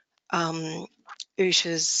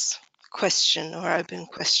Usha's question or open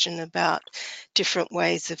question about different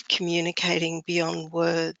ways of communicating beyond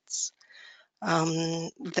words.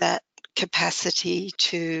 That capacity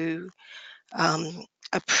to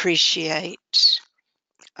appreciate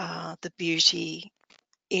the beauty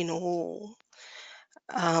in all.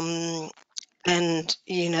 And,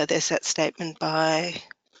 you know, there's that statement by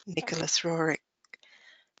Nicholas Roerich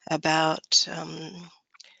about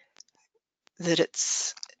that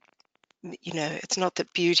it's, you know, it's not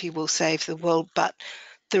that beauty will save the world, but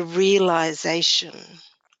the realization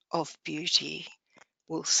of beauty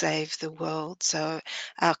will save the world. So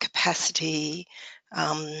our capacity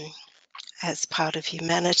as part of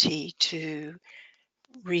humanity to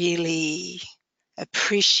really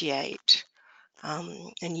appreciate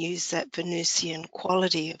and use that Venusian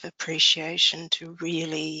quality of appreciation to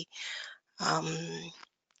really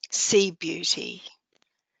see beauty,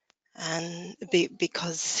 and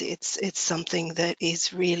because it's something that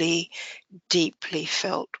is really deeply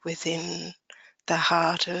felt within the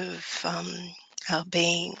heart of our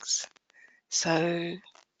beings. So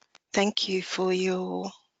thank you for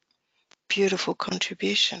your beautiful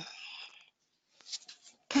contribution.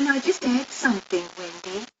 Can I just add something,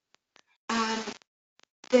 Wendy?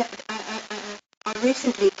 I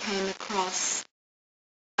recently came across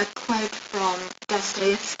a quote from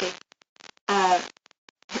Dostoevsky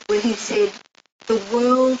where he said, "The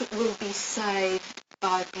world will be saved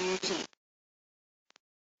by beauty."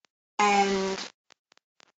 And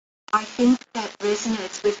I think that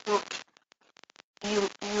resonates with what you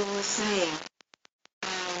were saying.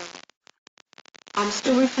 I'm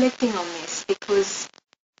still reflecting on this because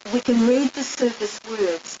we can read the surface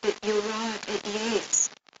words, but you're right, yes,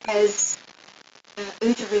 as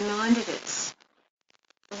Uta reminded us,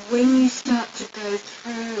 when you start to go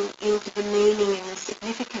through into the meaning and the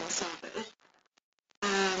significance of it,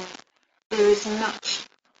 there is much,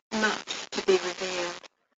 much to be revealed.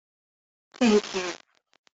 Thank you.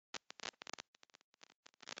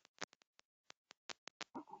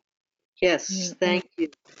 Yes, thank you.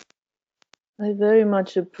 I very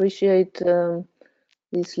much appreciate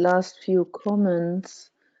these last few comments.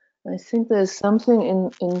 I think there's something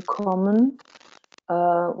in common.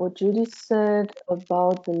 What Judy said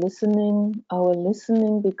about the listening, our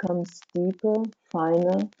listening becomes deeper,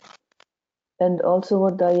 finer, and also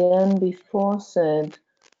what Diane before said,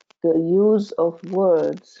 the use of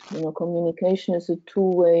words. You know, communication is a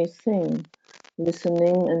two-way thing,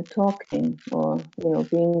 listening and talking, or you know,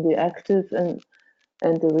 being the active and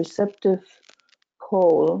the receptive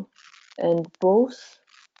pole, and both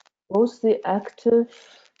the active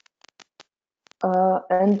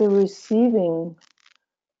and the receiving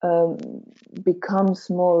becomes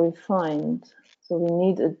more refined. So we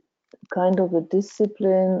need a kind of a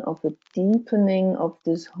discipline, of a deepening of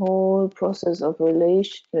this whole process of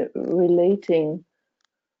relating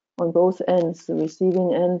on both ends, the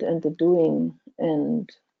receiving end and the doing end.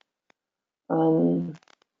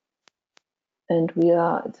 And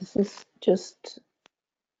this is just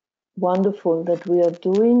wonderful that we are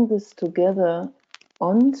doing this together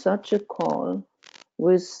on such a call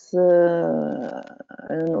with, I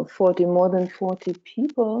don't know, more than 40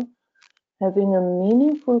 people, having a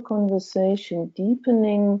meaningful conversation,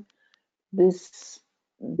 deepening this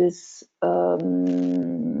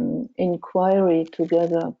inquiry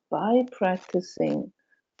together by practicing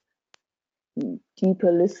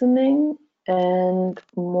deeper listening and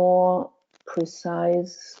more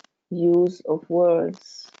precise use of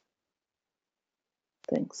words.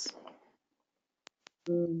 Thanks.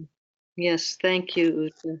 Yes, thank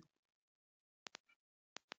you, Uta.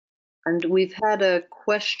 And we've had a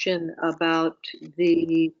question about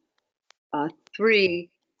the three,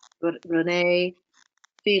 Renee,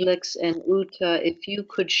 Felix, and Uta. If you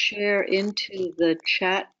could share into the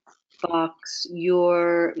chat box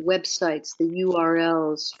your websites, the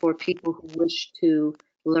URLs for people who wish to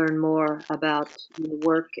learn more about your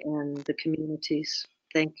work and the communities.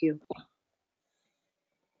 Thank you.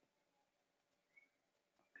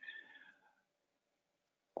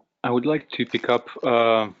 I would like to pick up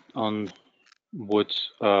on what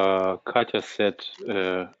Katya said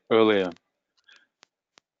earlier,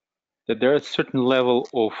 that there are a certain level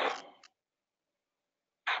of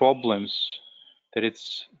problems that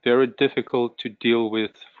it's very difficult to deal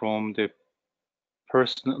with from the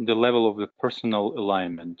level of the personal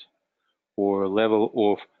alignment or level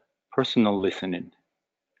of personal listening.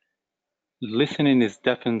 Listening is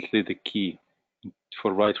definitely the key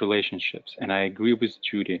for right relationships, and I agree with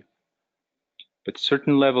Judy. But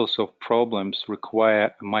certain levels of problems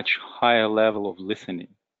require a much higher level of listening.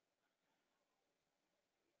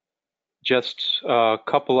 Just a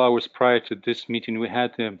couple hours prior to this meeting, we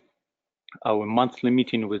had our monthly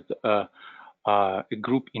meeting with a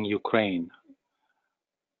group in Ukraine.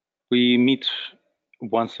 We meet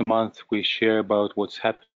once a month, we share about what's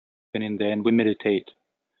happening there, and we meditate.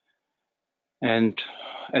 And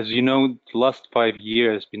as you know, the last 5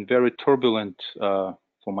 years been very turbulent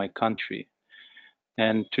for my country.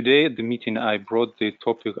 And today at the meeting, I brought the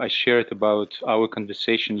topic, I shared about our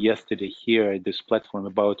conversation yesterday here at this platform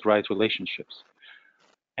about right relationships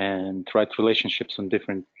and right relationships on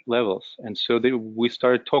different levels. And so we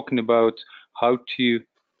started talking about how to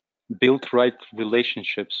build right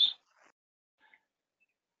relationships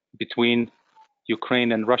between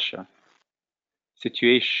Ukraine and Russia,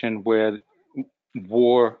 situation where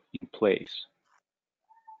war in place.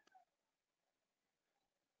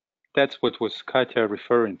 That's what was Katya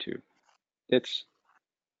referring to. It's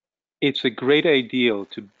a great ideal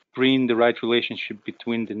to bring the right relationship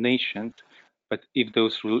between the nations, but if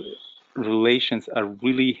those relations are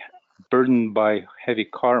really burdened by heavy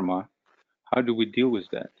karma, how do we deal with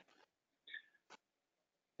that?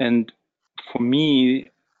 And for me,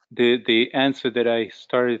 the answer that I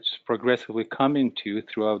started progressively coming to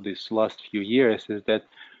throughout these last few years is that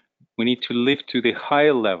we need to live to the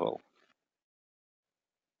higher level,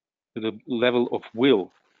 to the level of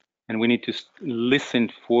will, and we need to listen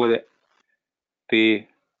for the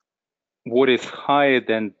what is higher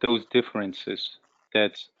than those differences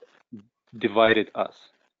that divided us.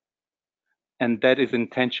 And that is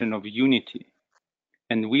intention of unity.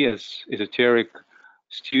 And we as esoteric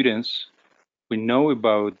students, we know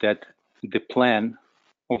about that, the plan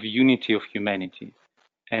of unity of humanity,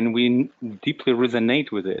 and we deeply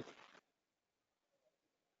resonate with it.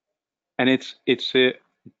 And it's a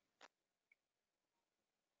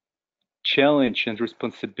challenge and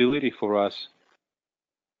responsibility for us,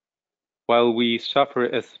 while we suffer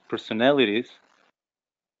as personalities,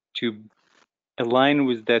 to align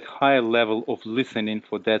with that higher level of listening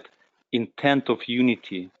for that intent of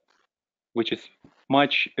unity, which is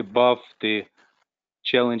much above the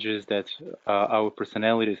challenges that our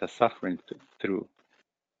personalities are suffering through.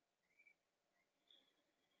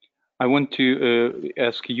 I want to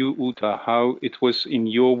ask you, Uta, how it was in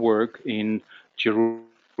your work in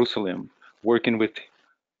Jerusalem, working with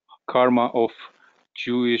karma of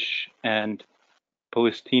Jewish and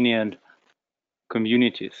Palestinian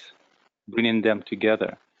communities, bringing them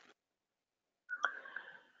together.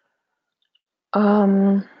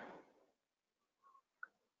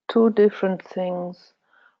 Two different things.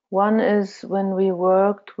 One is when we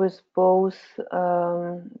worked with both,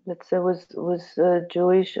 let's say, with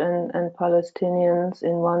Jewish and Palestinians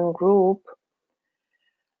in one group,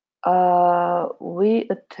 we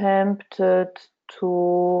attempted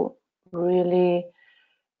to really,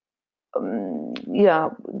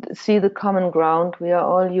 see the common ground. We are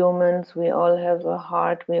all humans. We all have a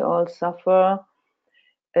heart. We all suffer,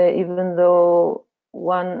 even though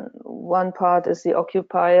one part is the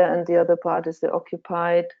occupier and the other part is the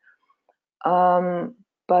occupied.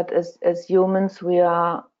 But as humans, we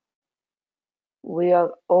are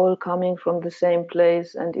all coming from the same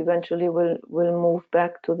place, and eventually we'll move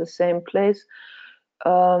back to the same place.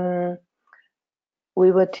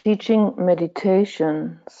 We were teaching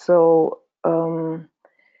meditation, so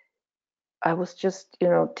I was just,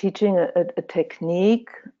 teaching a technique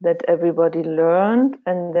that everybody learned,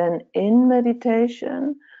 and then in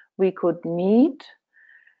meditation we could meet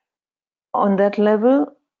on that level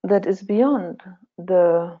that is beyond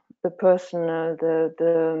the personal,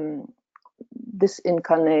 this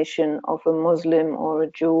incarnation of a Muslim or a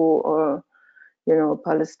Jew or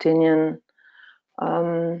Palestinian.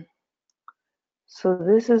 So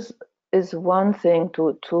this is one thing,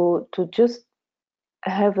 to just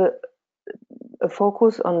have a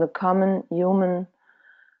focus on the common human,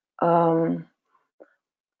 the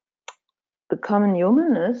common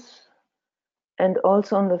humanness, and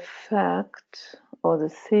also on the fact, or the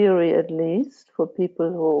theory at least, for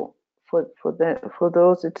people who, for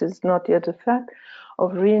those it is not yet a fact,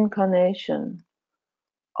 of reincarnation,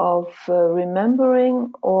 of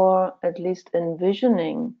remembering, or at least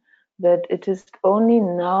envisioning, that it is only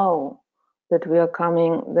now that we are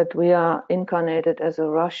coming, that we are incarnated as a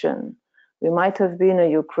Russian. We might have been a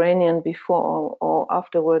Ukrainian before, or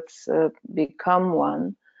afterwards become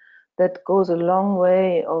one. That goes a long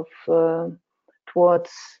way of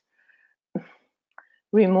towards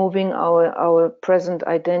removing our present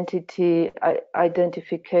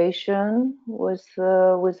identification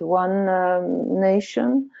with one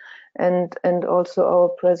nation, and also our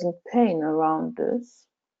present pain around this.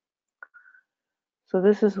 So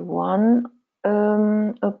this is one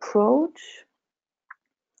approach.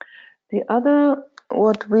 The other,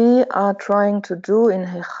 what we are trying to do in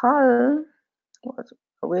Hechal, what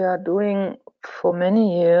we are doing for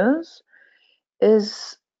many years,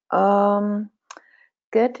 is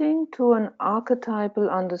getting to an archetypal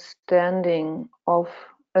understanding of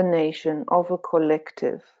a nation, of a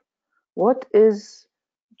collective. What is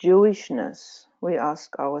Jewishness, we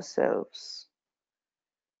ask ourselves.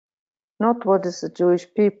 Not what is the Jewish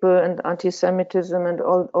people and anti-Semitism and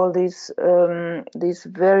all these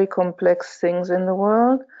very complex things in the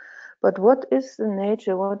world, but what is the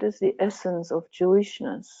nature, what is the essence of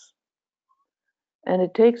Jewishness? And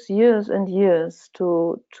it takes years and years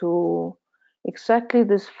to exactly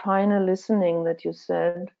this finer listening that you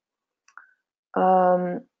said,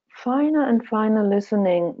 finer and finer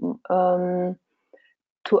listening,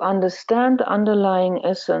 to understand the underlying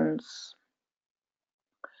essence.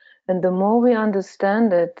 And the more we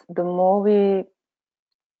understand it, the more we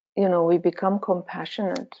become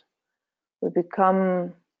compassionate. We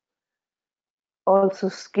become also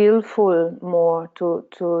skillful more to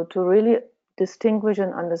really distinguish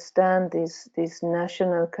and understand these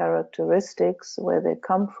national characteristics, where they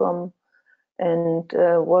come from, and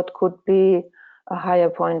what could be a higher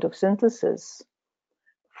point of synthesis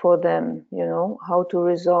for them, how to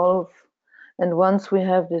resolve. And once we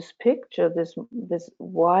have this picture, this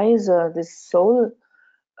wiser, this soul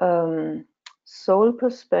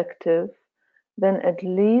perspective, then at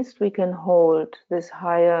least we can hold this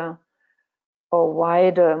higher or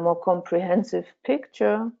wider, more comprehensive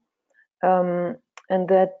picture, and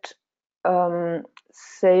that not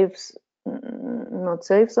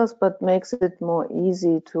saves us, but makes it more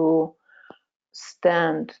easy to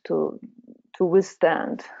stand, to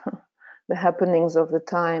withstand the happenings of the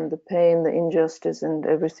time, the pain, the injustice, and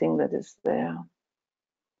everything that is there.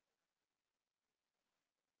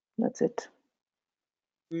 That's it.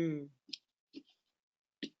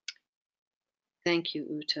 Thank you,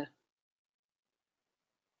 Uta.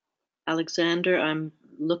 Alexander, I'm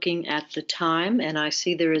looking at the time, and I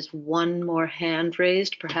see there is one more hand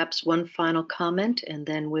raised, perhaps one final comment, and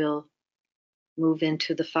then we'll move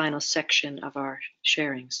into the final section of our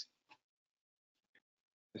sharings.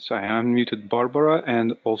 So I unmuted Barbara,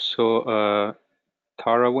 and also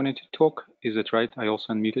Tara wanted to talk. Is it right? I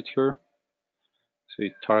also unmuted her. So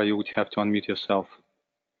Tara, you would have to unmute yourself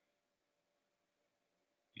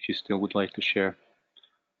if you still would like to share.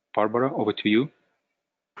 Barbara, over to you.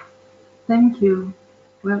 Thank you.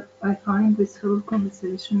 Well, I find this whole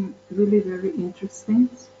conversation really very interesting.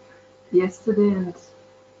 Yesterday and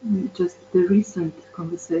just the recent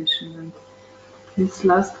conversation, and this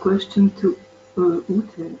last question to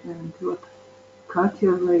Ute and what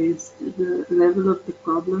Katja raised, the level of the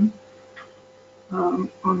problem on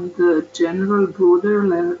the general broader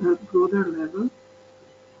level.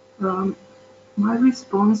 My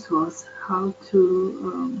response was how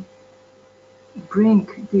to bring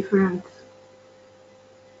different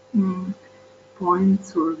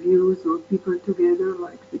points or views or people together,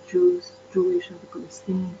 like the Jewish and the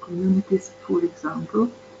Palestinian communities, for example.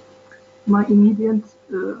 My immediate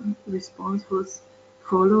response was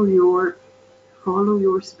follow your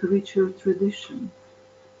spiritual tradition,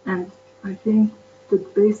 and I think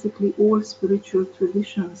that basically all spiritual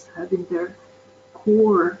traditions have in their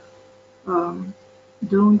core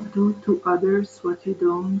don't do to others what you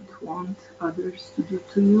don't want others to do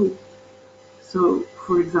to you. So,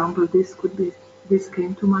 for example, this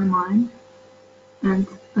came to my mind. And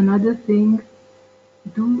another thing,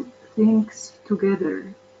 do things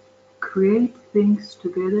together, create things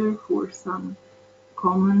together for some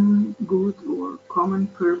common good or common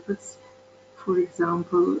purpose. For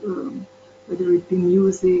example, whether it be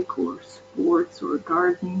music or sports or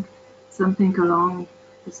gardening, something along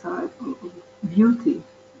the side of beauty,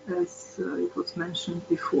 as it was mentioned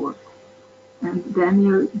before. And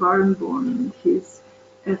Daniel Barenboim and his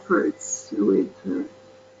efforts with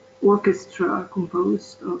orchestra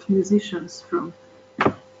composed of musicians from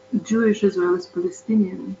Jewish as well as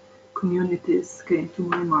Palestinian communities came to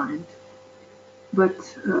my mind. But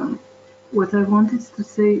what I wanted to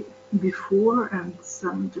say before, and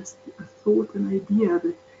just a thought, an idea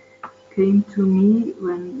that came to me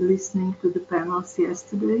when listening to the panels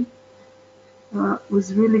yesterday,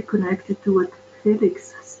 was really connected to what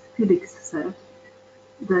Felix said,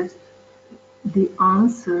 that the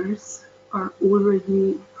answers are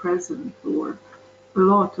already present, or a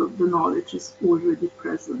lot of the knowledge is already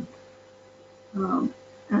present.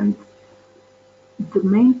 And the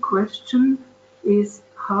main question is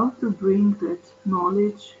how to bring that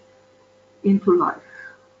knowledge into life.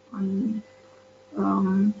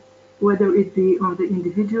 Whether it be on the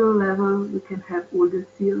individual level, we can have all the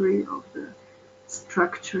theory of the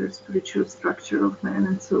structure, spiritual structure of man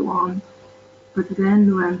and so on. But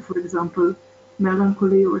then when, for example,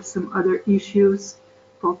 melancholy or some other issues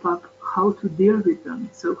pop up, how to deal with them.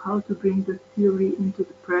 So how to bring the theory into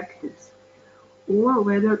the practice. Or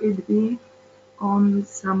whether it be on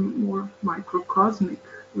some more microcosmic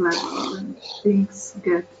level when things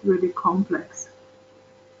get really complex.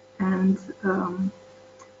 And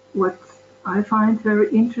what I find very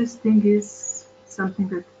interesting is something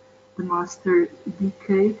that the Master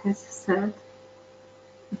DK has said,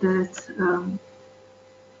 that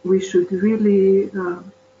we should really,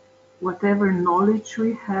 whatever knowledge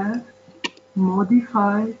we have,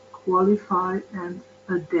 modify, qualify, and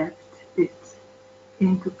adapt it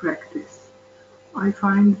into practice. I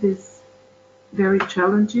find this very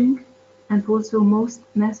challenging and also most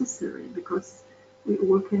necessary, because we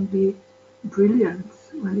all can be brilliant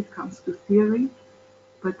when it comes to theory,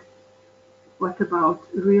 but what about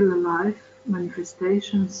real life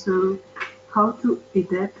manifestation? So how to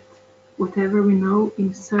adapt whatever we know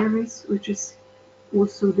in service, which is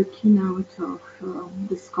also the keynote of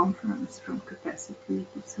this conference, from capacity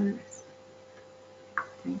to service.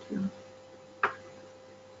 Thank you.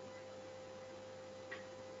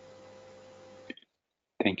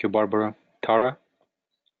 Thank you, Barbara. Tara,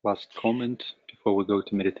 last comment before we go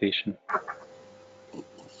to meditation.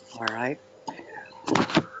 All right.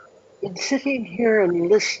 In sitting here and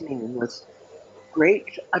listening with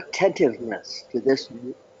great attentiveness to this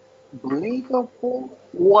believable,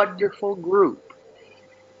 wonderful group,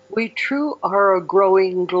 we true are a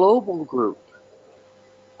growing global group.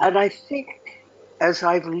 And I think as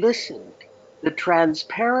I've listened, the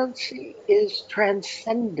transparency is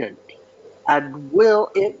transcendent, and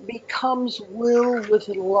it becomes will with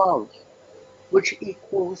love, which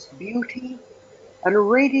equals beauty and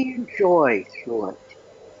radiant joy through it.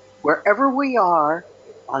 Wherever we are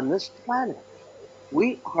on this planet,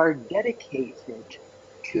 we are dedicated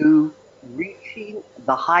to reaching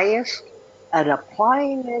the highest and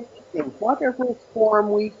applying it in whatever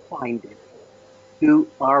form we find it to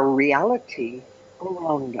our reality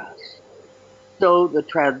around us. So the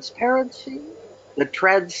transparency, the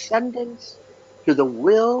transcendence to the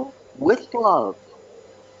will with love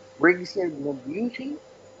brings in the beauty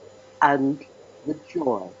and the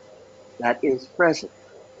joy that is present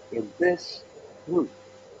in this group.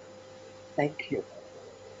 Thank you.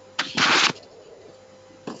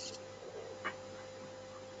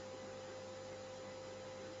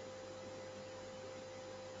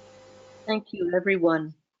 Thank you,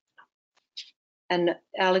 everyone. And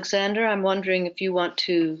Alexander, I'm wondering if you want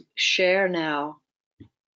to share now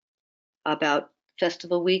about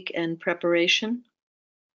Festival Week and preparation.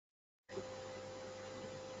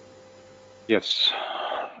 Yes,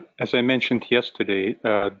 as I mentioned yesterday,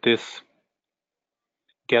 this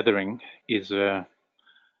gathering is a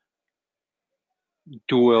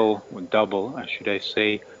double, should I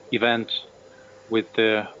say, event with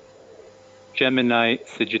the Gemini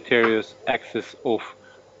Sagittarius axis of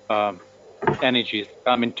energies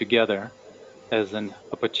coming together as an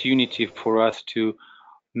opportunity for us to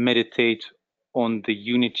meditate on the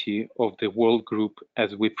unity of the world group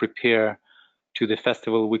as we prepare to the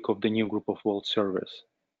Festival Week of the New Group of World Service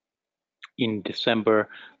in December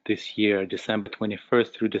this year, December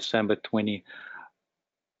 21st through December 28th.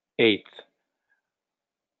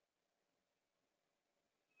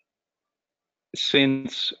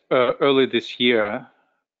 Since early this year,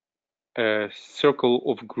 a circle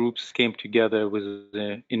of groups came together with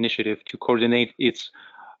the initiative to coordinate its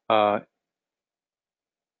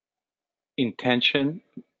intention,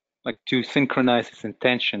 like to synchronize its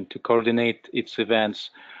intention, to coordinate its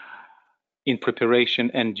events in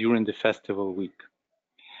preparation and during the festival week.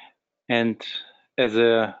 And as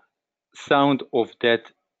a sound of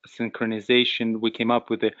that synchronization, we came up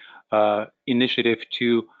with the initiative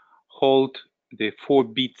to hold the 4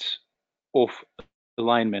 beats of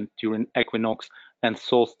alignment during equinox and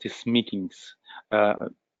solstice meetings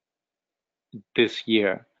this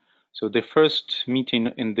year. So the first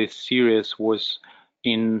meeting in this series was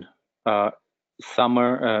in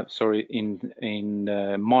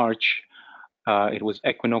March. It was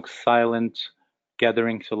equinox silent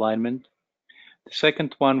gatherings alignment. The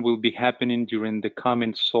second one will be happening during the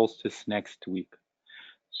coming solstice next week.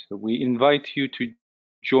 So we invite you to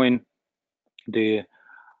join the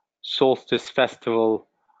Solstice Festival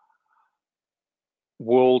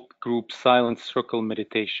World Group Silent Circle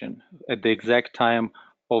Meditation at the exact time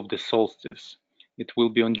of the solstice. It will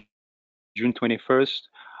be on June 21st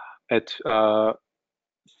at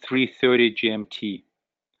 3:30 GMT,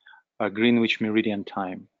 Greenwich Meridian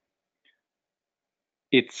time.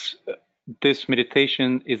 This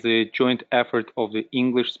meditation is a joint effort of the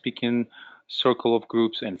English-speaking circle of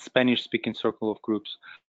groups and Spanish-speaking circle of groups.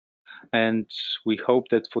 And we hope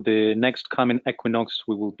that for the next coming equinox,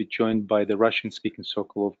 we will be joined by the Russian-speaking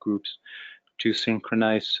circle of groups to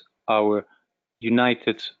synchronize our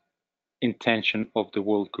united intention of the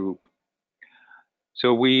world group.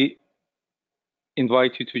 So we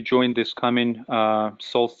invite you to join this coming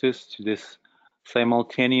solstice to this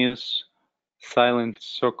simultaneous silent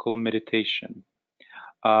circle meditation.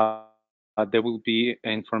 There will be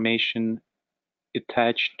information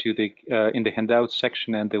attached to the in the handout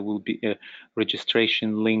section, and there will be a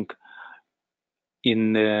registration link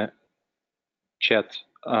in the chat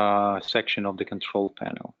section of the control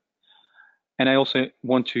panel. And I also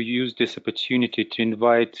want to use this opportunity to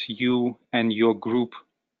invite you and your group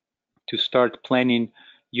to start planning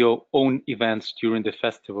your own events during the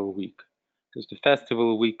festival week. Because the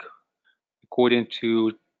festival week, according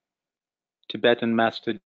to Tibetan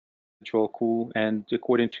master Joel, and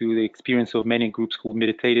according to the experience of many groups who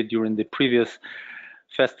meditated during the previous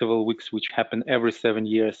festival weeks, which happen every 7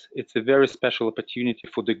 years, it's a very special opportunity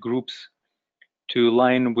for the groups to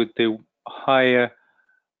align with the higher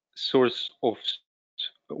source of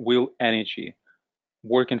will energy,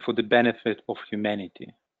 working for the benefit of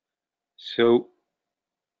humanity. So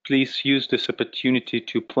please use this opportunity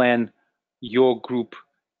to plan your group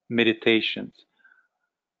meditations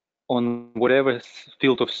on whatever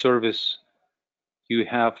field of service you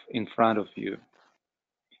have in front of you.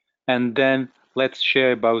 And then let's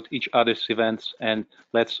share about each other's events, and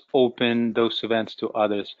let's open those events to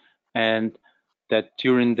others. And that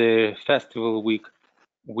during the festival week,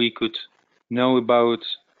 we could know about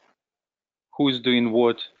who's doing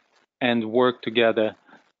what and work together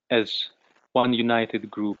as one united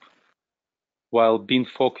group while being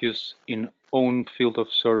focused in own field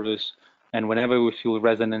of service. And whenever we feel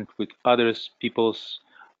resonant with others, people's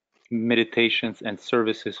meditations and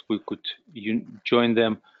services, we could join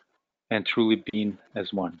them and truly being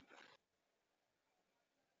as one.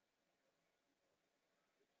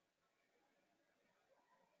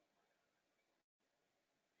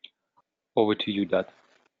 Over to you, Dad.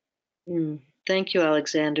 Thank you,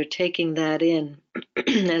 Alexander, taking that in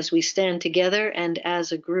as we stand together and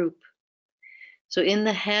as a group. So in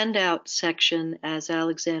the handout section, as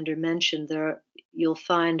Alexander mentioned, you'll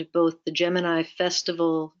find both the Gemini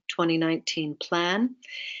Festival 2019 plan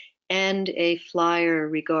and a flyer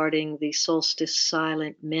regarding the Solstice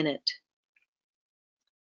Silent Minute.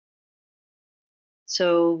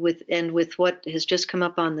 So with what has just come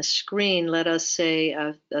up on the screen, let us say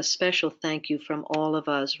a special thank you from all of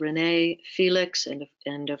us, Renee, Felix,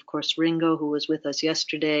 and of course Ringo, who was with us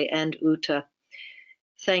yesterday, and Uta.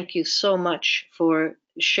 Thank you so much for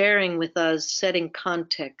sharing with us, setting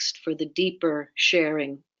context for the deeper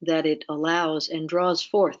sharing that it allows and draws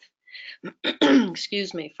forth,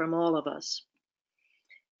 excuse me, from all of us.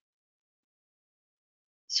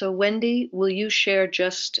 So Wendy, will you share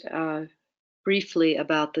just briefly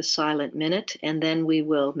about the silent minute, and then we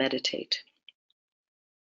will meditate.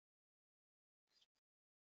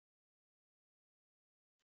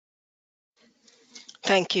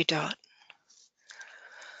 Thank you, Dot.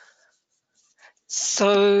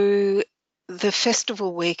 So the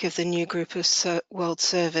festival week of the new group of world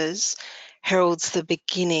servers heralds the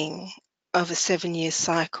beginning of a 7-year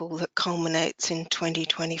cycle that culminates in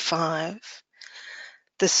 2025.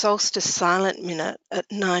 The solstice silent minute at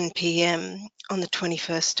 9 p.m. on the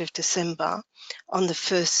 21st of December, on the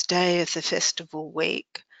first day of the festival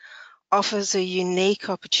week, offers a unique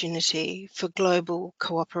opportunity for global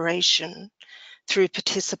cooperation through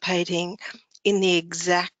participating in the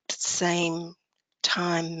exact same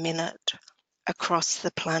time minute across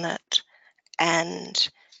the planet and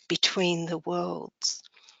between the worlds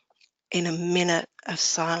in a minute of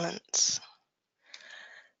silence.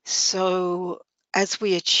 So as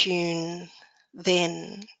we attune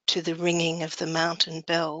then to the ringing of the mountain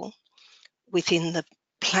bell within the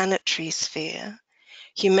planetary sphere,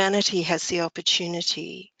 humanity has the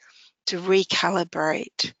opportunity to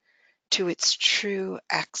recalibrate to its true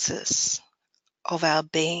axis of our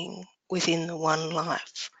being within the one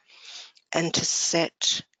life, and to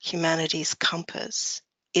set humanity's compass,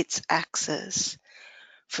 its axis,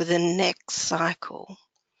 for the next cycle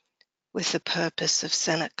with the purpose of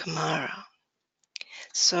Sanat Kumara.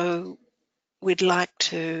 So we'd like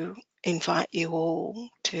to invite you all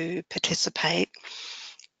to participate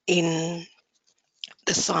in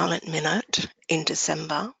the silent minute in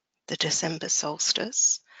December, the December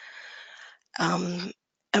solstice.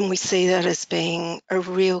 And we see that as being a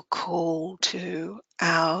real call to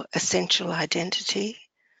our essential identity,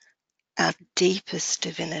 our deepest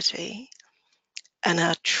divinity, and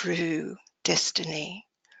our true destiny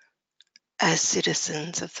as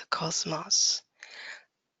citizens of the cosmos.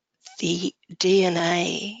 The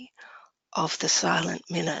DNA of the silent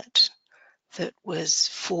minute that was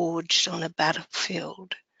forged on a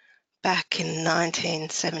battlefield back in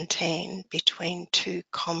 1917 between two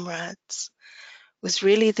comrades was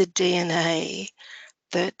really the DNA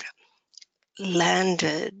that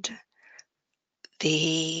landed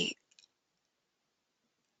the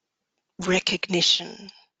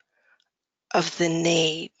recognition of the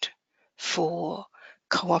need for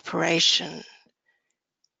cooperation,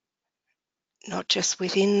 not just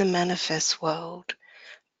within the manifest world,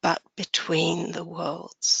 but between the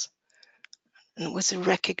worlds. And it was a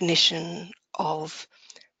recognition of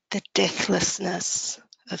the deathlessness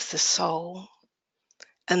of the soul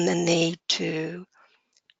and the need to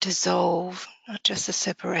dissolve not just the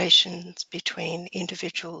separations between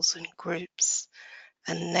individuals and groups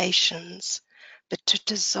and nations, but to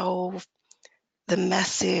dissolve the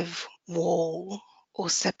massive wall or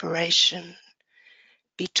separation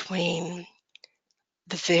between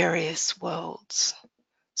the various worlds,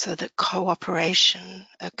 so that cooperation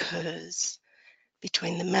occurs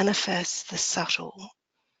between the manifest, the subtle,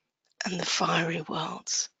 and the fiery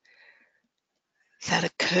worlds. That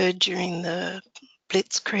occurred during the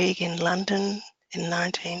Blitzkrieg in London in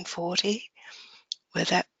 1940, where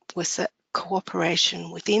that was that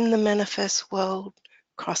cooperation within the manifest world,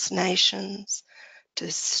 across nations,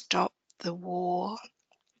 to stop the war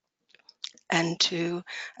and to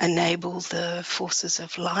enable the forces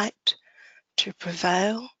of light to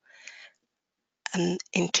prevail, and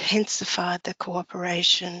intensified the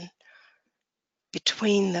cooperation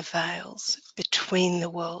between the veils, between the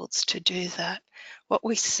worlds to do that. What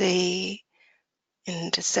we see in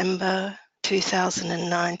December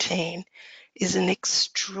 2019 is an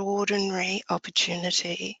extraordinary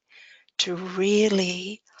opportunity to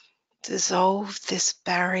really dissolve this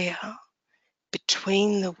barrier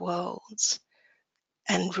between the worlds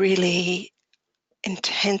and really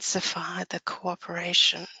intensify the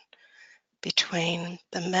cooperation between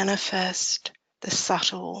the manifest, the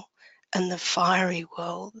subtle, and the fiery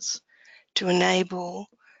worlds to enable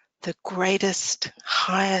the greatest,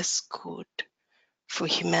 highest good for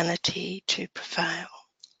humanity to prevail.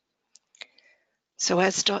 So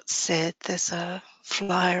as Dot said, there's a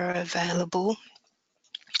flyer available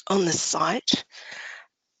on the site,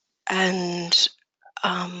 and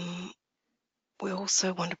we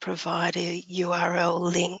also want to provide a URL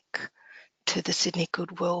link to the Sydney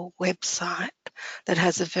Goodwill website that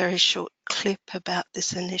has a very short clip about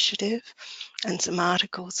this initiative and some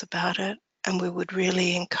articles about it, and we would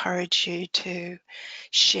really encourage you to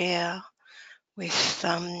share with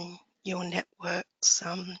your networks.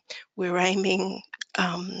 We're aiming,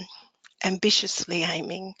 ambitiously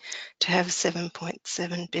aiming, to have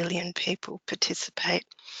 7.7 billion people participate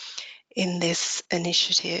in this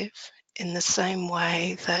initiative, in the same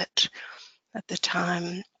way that at the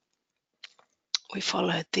time we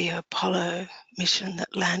followed the Apollo mission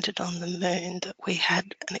that landed on the moon, that we had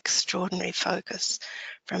an extraordinary focus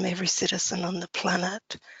from every citizen on the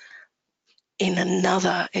planet in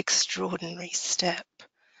another extraordinary step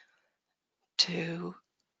to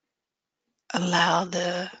allow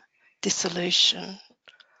the dissolution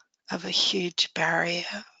of a huge barrier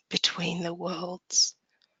between the worlds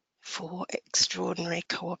for extraordinary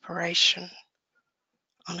cooperation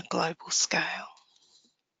on a global scale.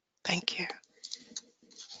 Thank you.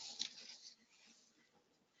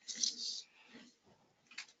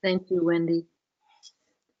 Thank you, Wendy.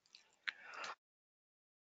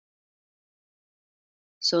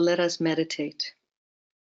 So let us meditate.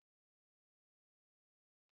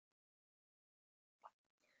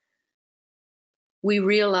 we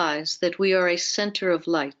realize that we are a center of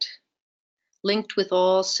light, linked with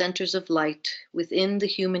all centers of light within the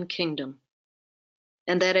human kingdom,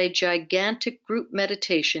 and that a gigantic group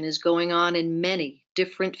meditation is going on in many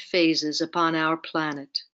different phases upon our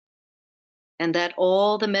planet, and that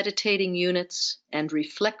all the meditating units and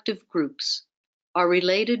reflective groups are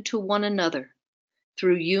related to one another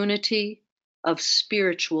through unity of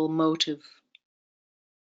spiritual motive.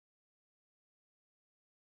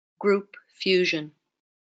 Group fusion.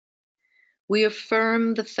 We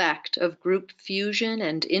affirm the fact of group fusion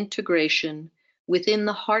and integration within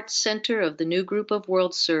the heart center of the new group of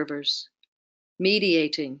world servers,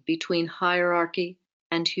 mediating between hierarchy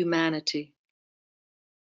and humanity.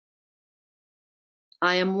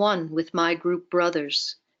 I am one with my group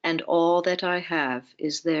brothers, and all that I have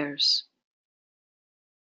is theirs.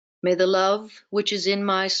 May the love which is in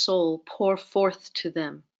my soul pour forth to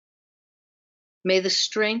them. May the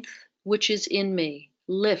strength which is in me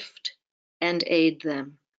lift and aid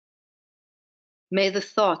them. May the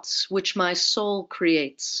thoughts which my soul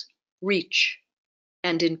creates reach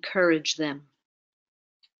and encourage them.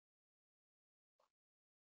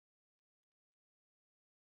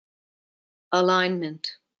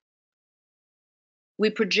 Alignment. We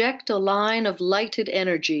project a line of lighted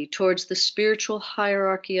energy towards the spiritual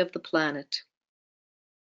hierarchy of the planet,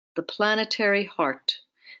 the planetary heart,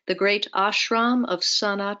 the great ashram of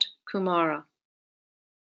Sanat Kumara,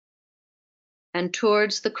 and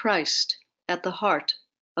towards the Christ at the heart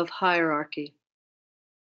of hierarchy.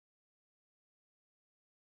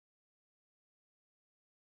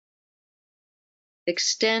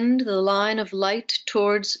 Extend the line of light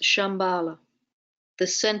towards Shambhala, the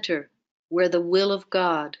center where the will of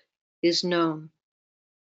God is known.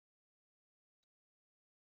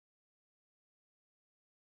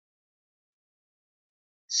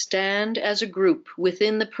 Stand as a group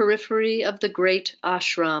within the periphery of the great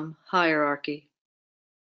ashram hierarchy.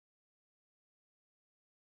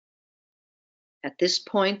 At this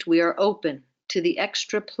point, we are open to the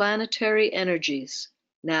extraplanetary energies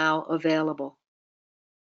now available.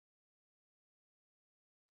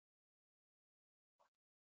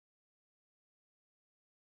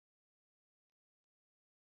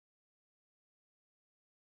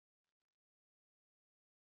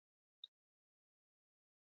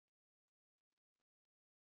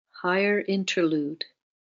 Higher interlude.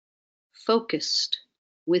 Focused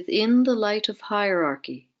within the light of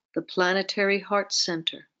hierarchy, the planetary heart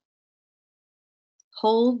center.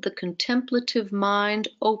 Hold the contemplative mind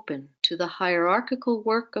open to the hierarchical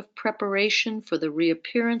work of preparation for the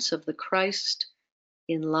reappearance of the Christ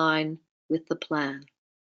in line with the plan.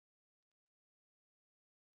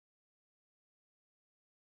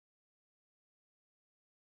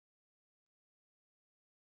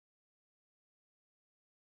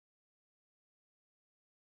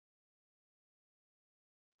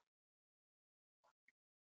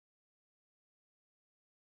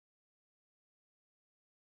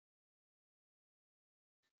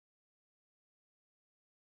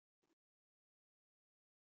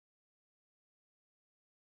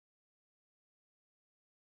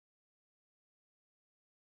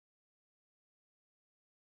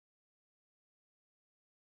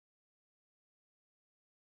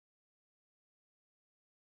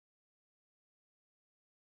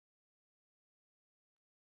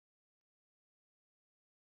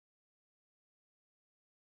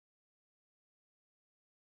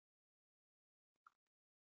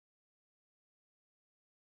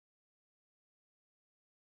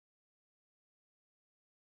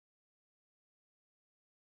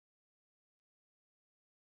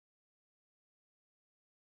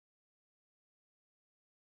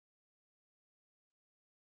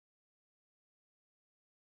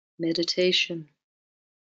 Meditation.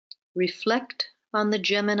 Reflect on the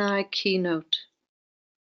Gemini keynote.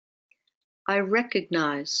 I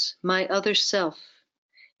recognize my other self,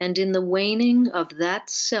 and in the waning of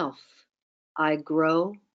that self, I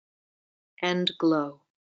grow and glow.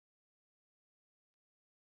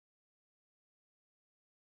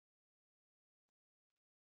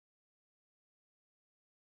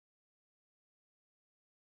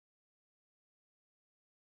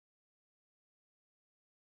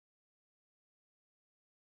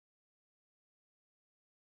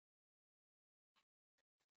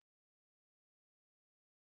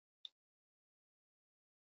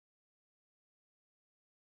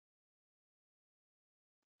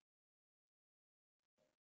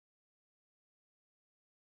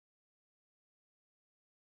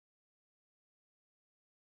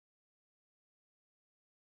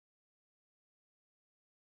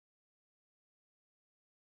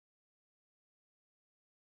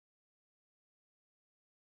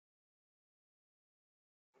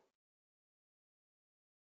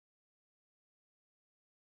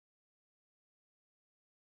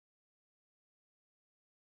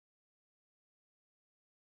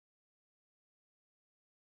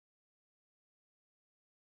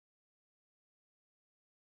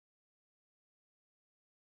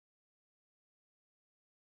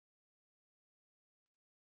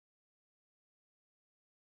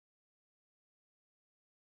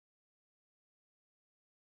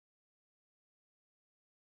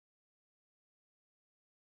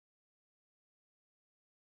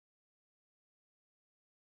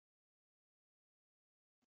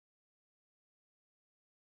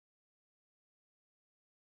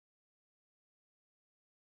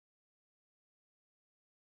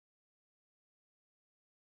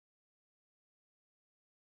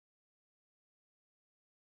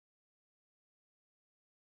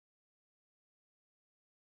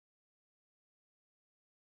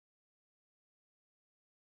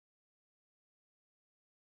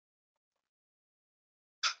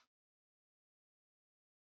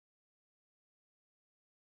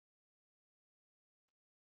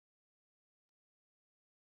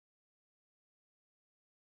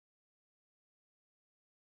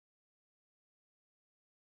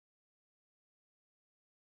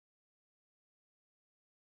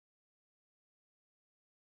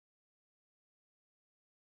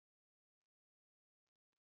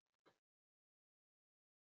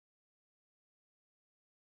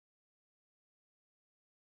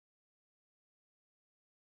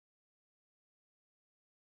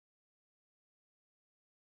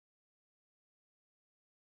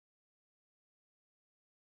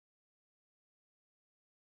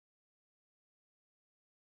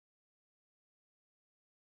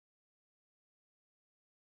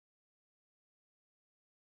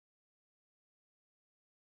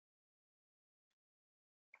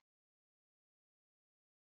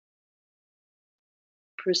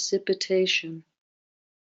 precipitation.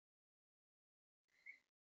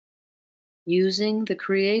 Using the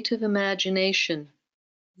creative imagination,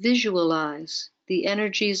 visualize the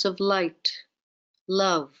energies of light,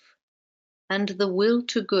 love, and the will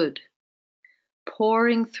to good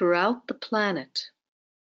pouring throughout the planet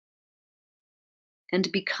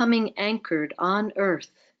and becoming anchored on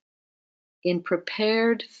Earth in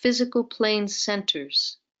prepared physical plane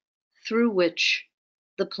centers through which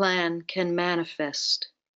the plan can manifest.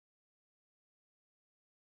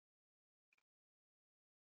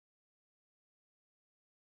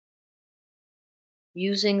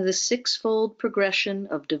 Using the sixfold progression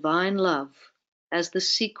of divine love as the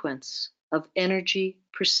sequence of energy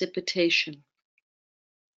precipitation.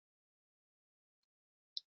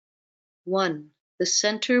 1. The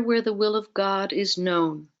center where the will of God is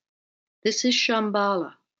known. This is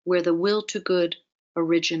Shambhala, where the will to good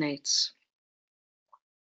originates.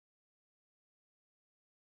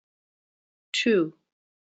 2.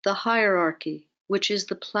 The hierarchy, which is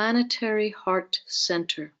the planetary heart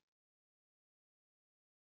center.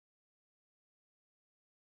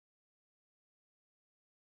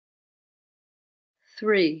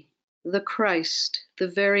 3. The Christ, the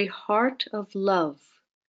very heart of love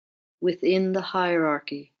within the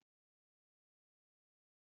hierarchy.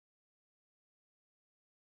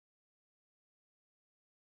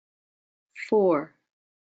 4.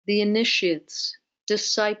 The initiates,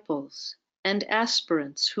 disciples, and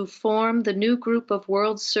aspirants who form the new group of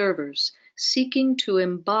world servers seeking to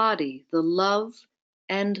embody the love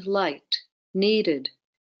and light needed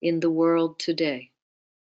in the world today.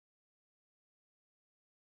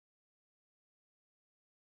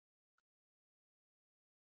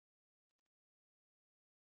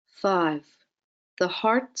 5. The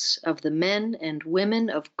hearts of the men and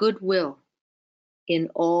women of goodwill in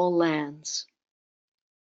all lands.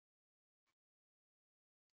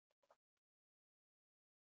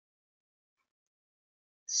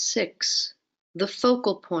 6. The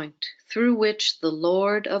focal point through which the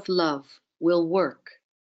Lord of Love will work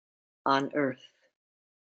on earth.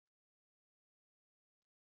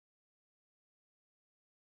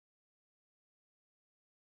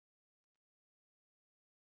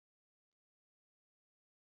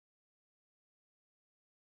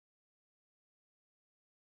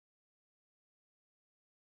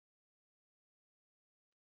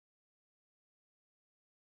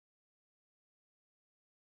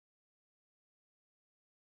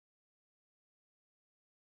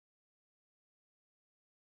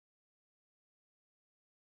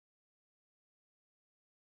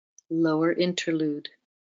 Lower interlude.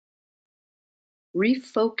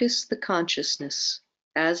 Refocus the consciousness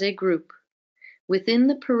as a group within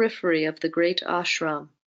the periphery of the great ashram.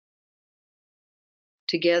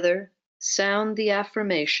 Together, sound the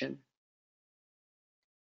affirmation.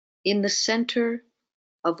 In the center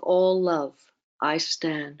of all love, I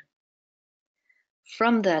stand.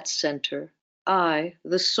 From that center, I,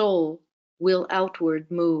 the soul, will outward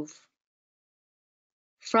move.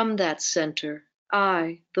 From that center,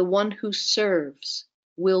 I, the one who serves,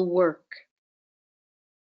 will work.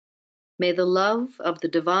 May the love of the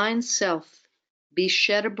divine self be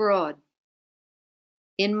shed abroad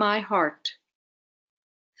in my heart,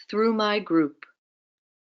 through my group,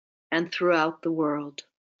 and throughout the world.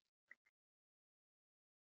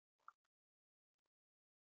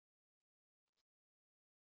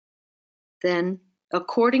 Then,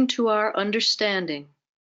 according to our understanding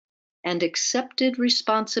and accepted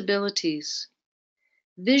responsibilities,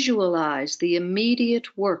 visualize the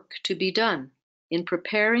immediate work to be done in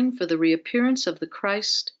preparing for the reappearance of the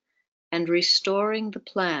Christ and restoring the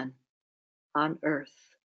plan on earth.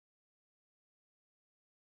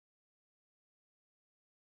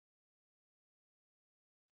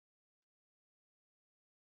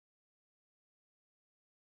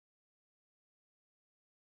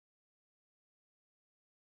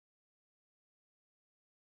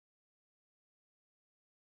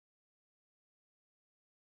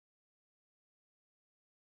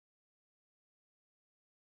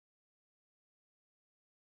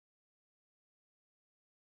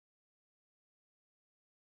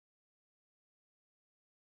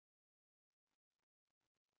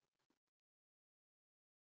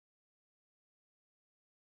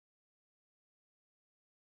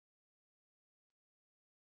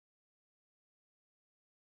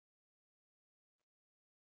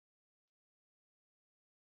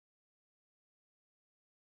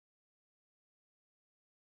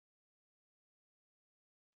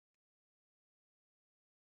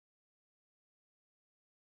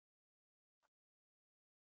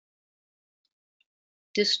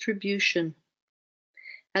 Distribution.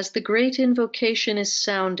 As the great invocation is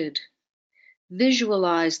sounded,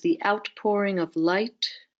 visualize the outpouring of light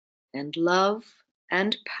and love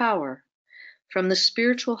and power from the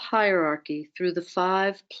spiritual hierarchy through the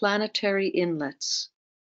 5 planetary inlets: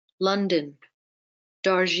 London,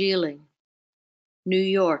 Darjeeling, New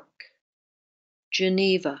York,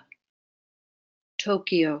 Geneva,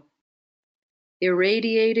 Tokyo,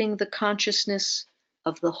 irradiating the consciousness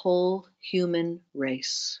of the whole human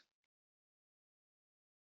race.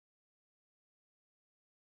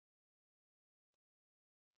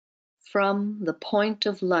 From the point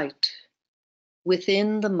of light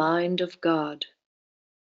within the mind of God,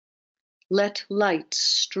 let light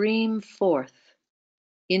stream forth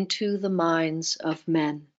into the minds of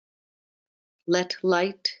men. Let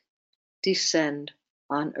light descend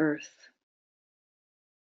on earth.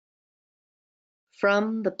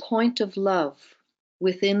 From the point of love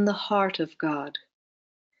within the heart of God,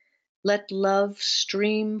 let love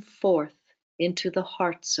stream forth into the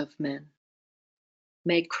hearts of men.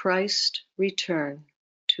 May Christ return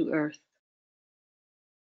to earth.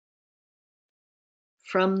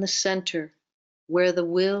 From the center where the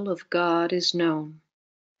will of God is known,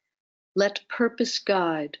 let purpose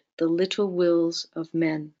guide the little wills of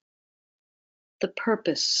men, the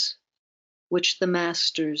purpose which the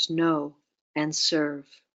masters know and serve.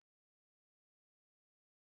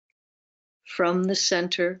 From the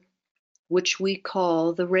center which we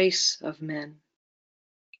call the race of men,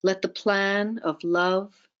 let the plan of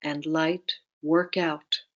love and light work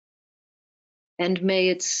out, and may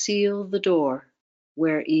it seal the door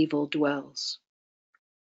where evil dwells.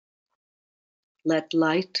 Let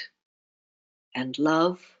light and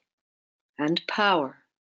love and power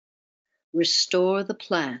restore the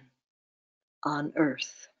plan on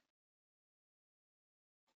earth.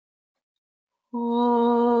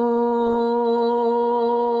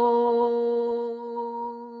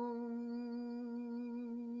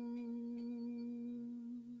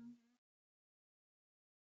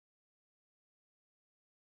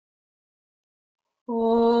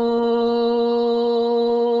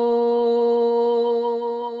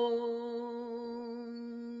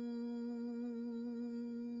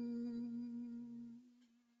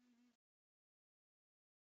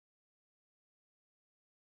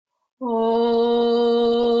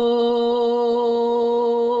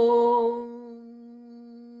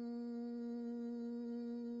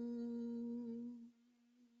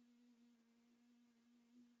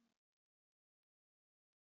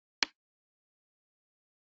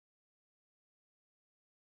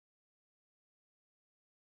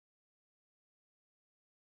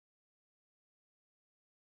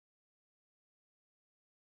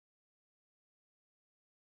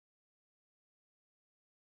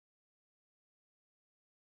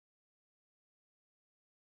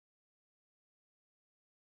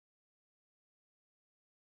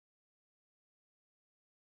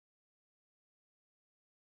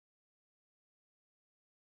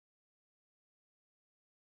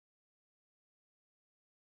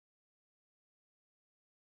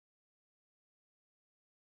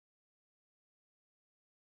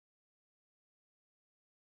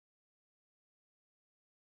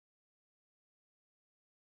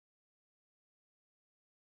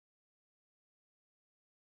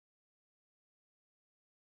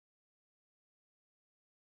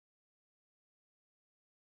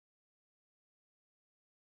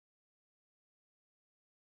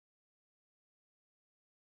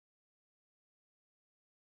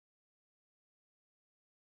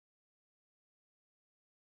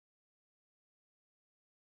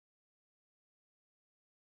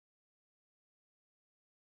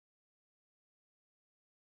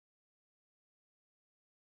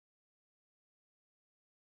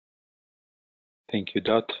 Thank you,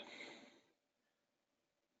 Dot.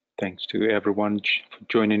 Thanks to everyone for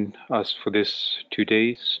joining us for this 2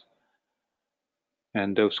 days,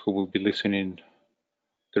 and those who will be listening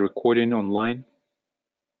the recording online.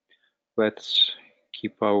 Let's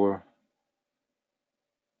keep our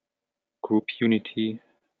group unity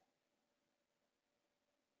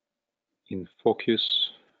in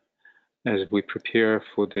focus as we prepare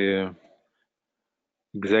for the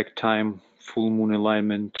exact time full moon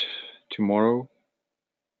alignment tomorrow.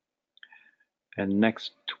 And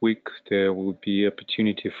next week there will be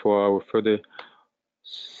opportunity for our further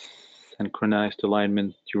synchronized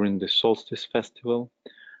alignment during the Solstice Festival.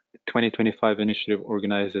 The 2025 initiative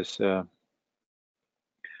organizes a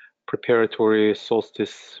preparatory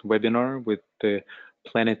solstice webinar with the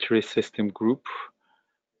Planetary System Group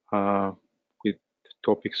with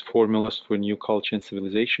topics Formulas for New Culture and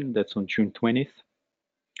Civilization. That's on June 20th.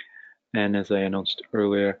 And as I announced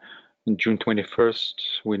earlier, On June 21st,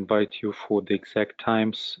 we invite you for the exact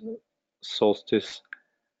times, solstice,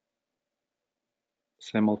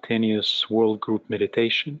 simultaneous world group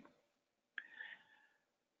meditation.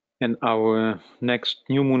 And our next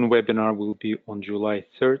new moon webinar will be on July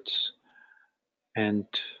 3rd, and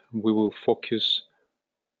we will focus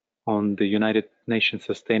on the United Nations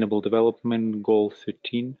Sustainable Development Goal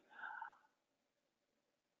 13,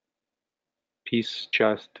 peace,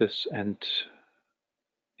 justice, and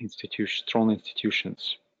strong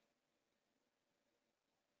institutions.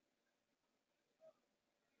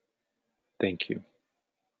 Thank you.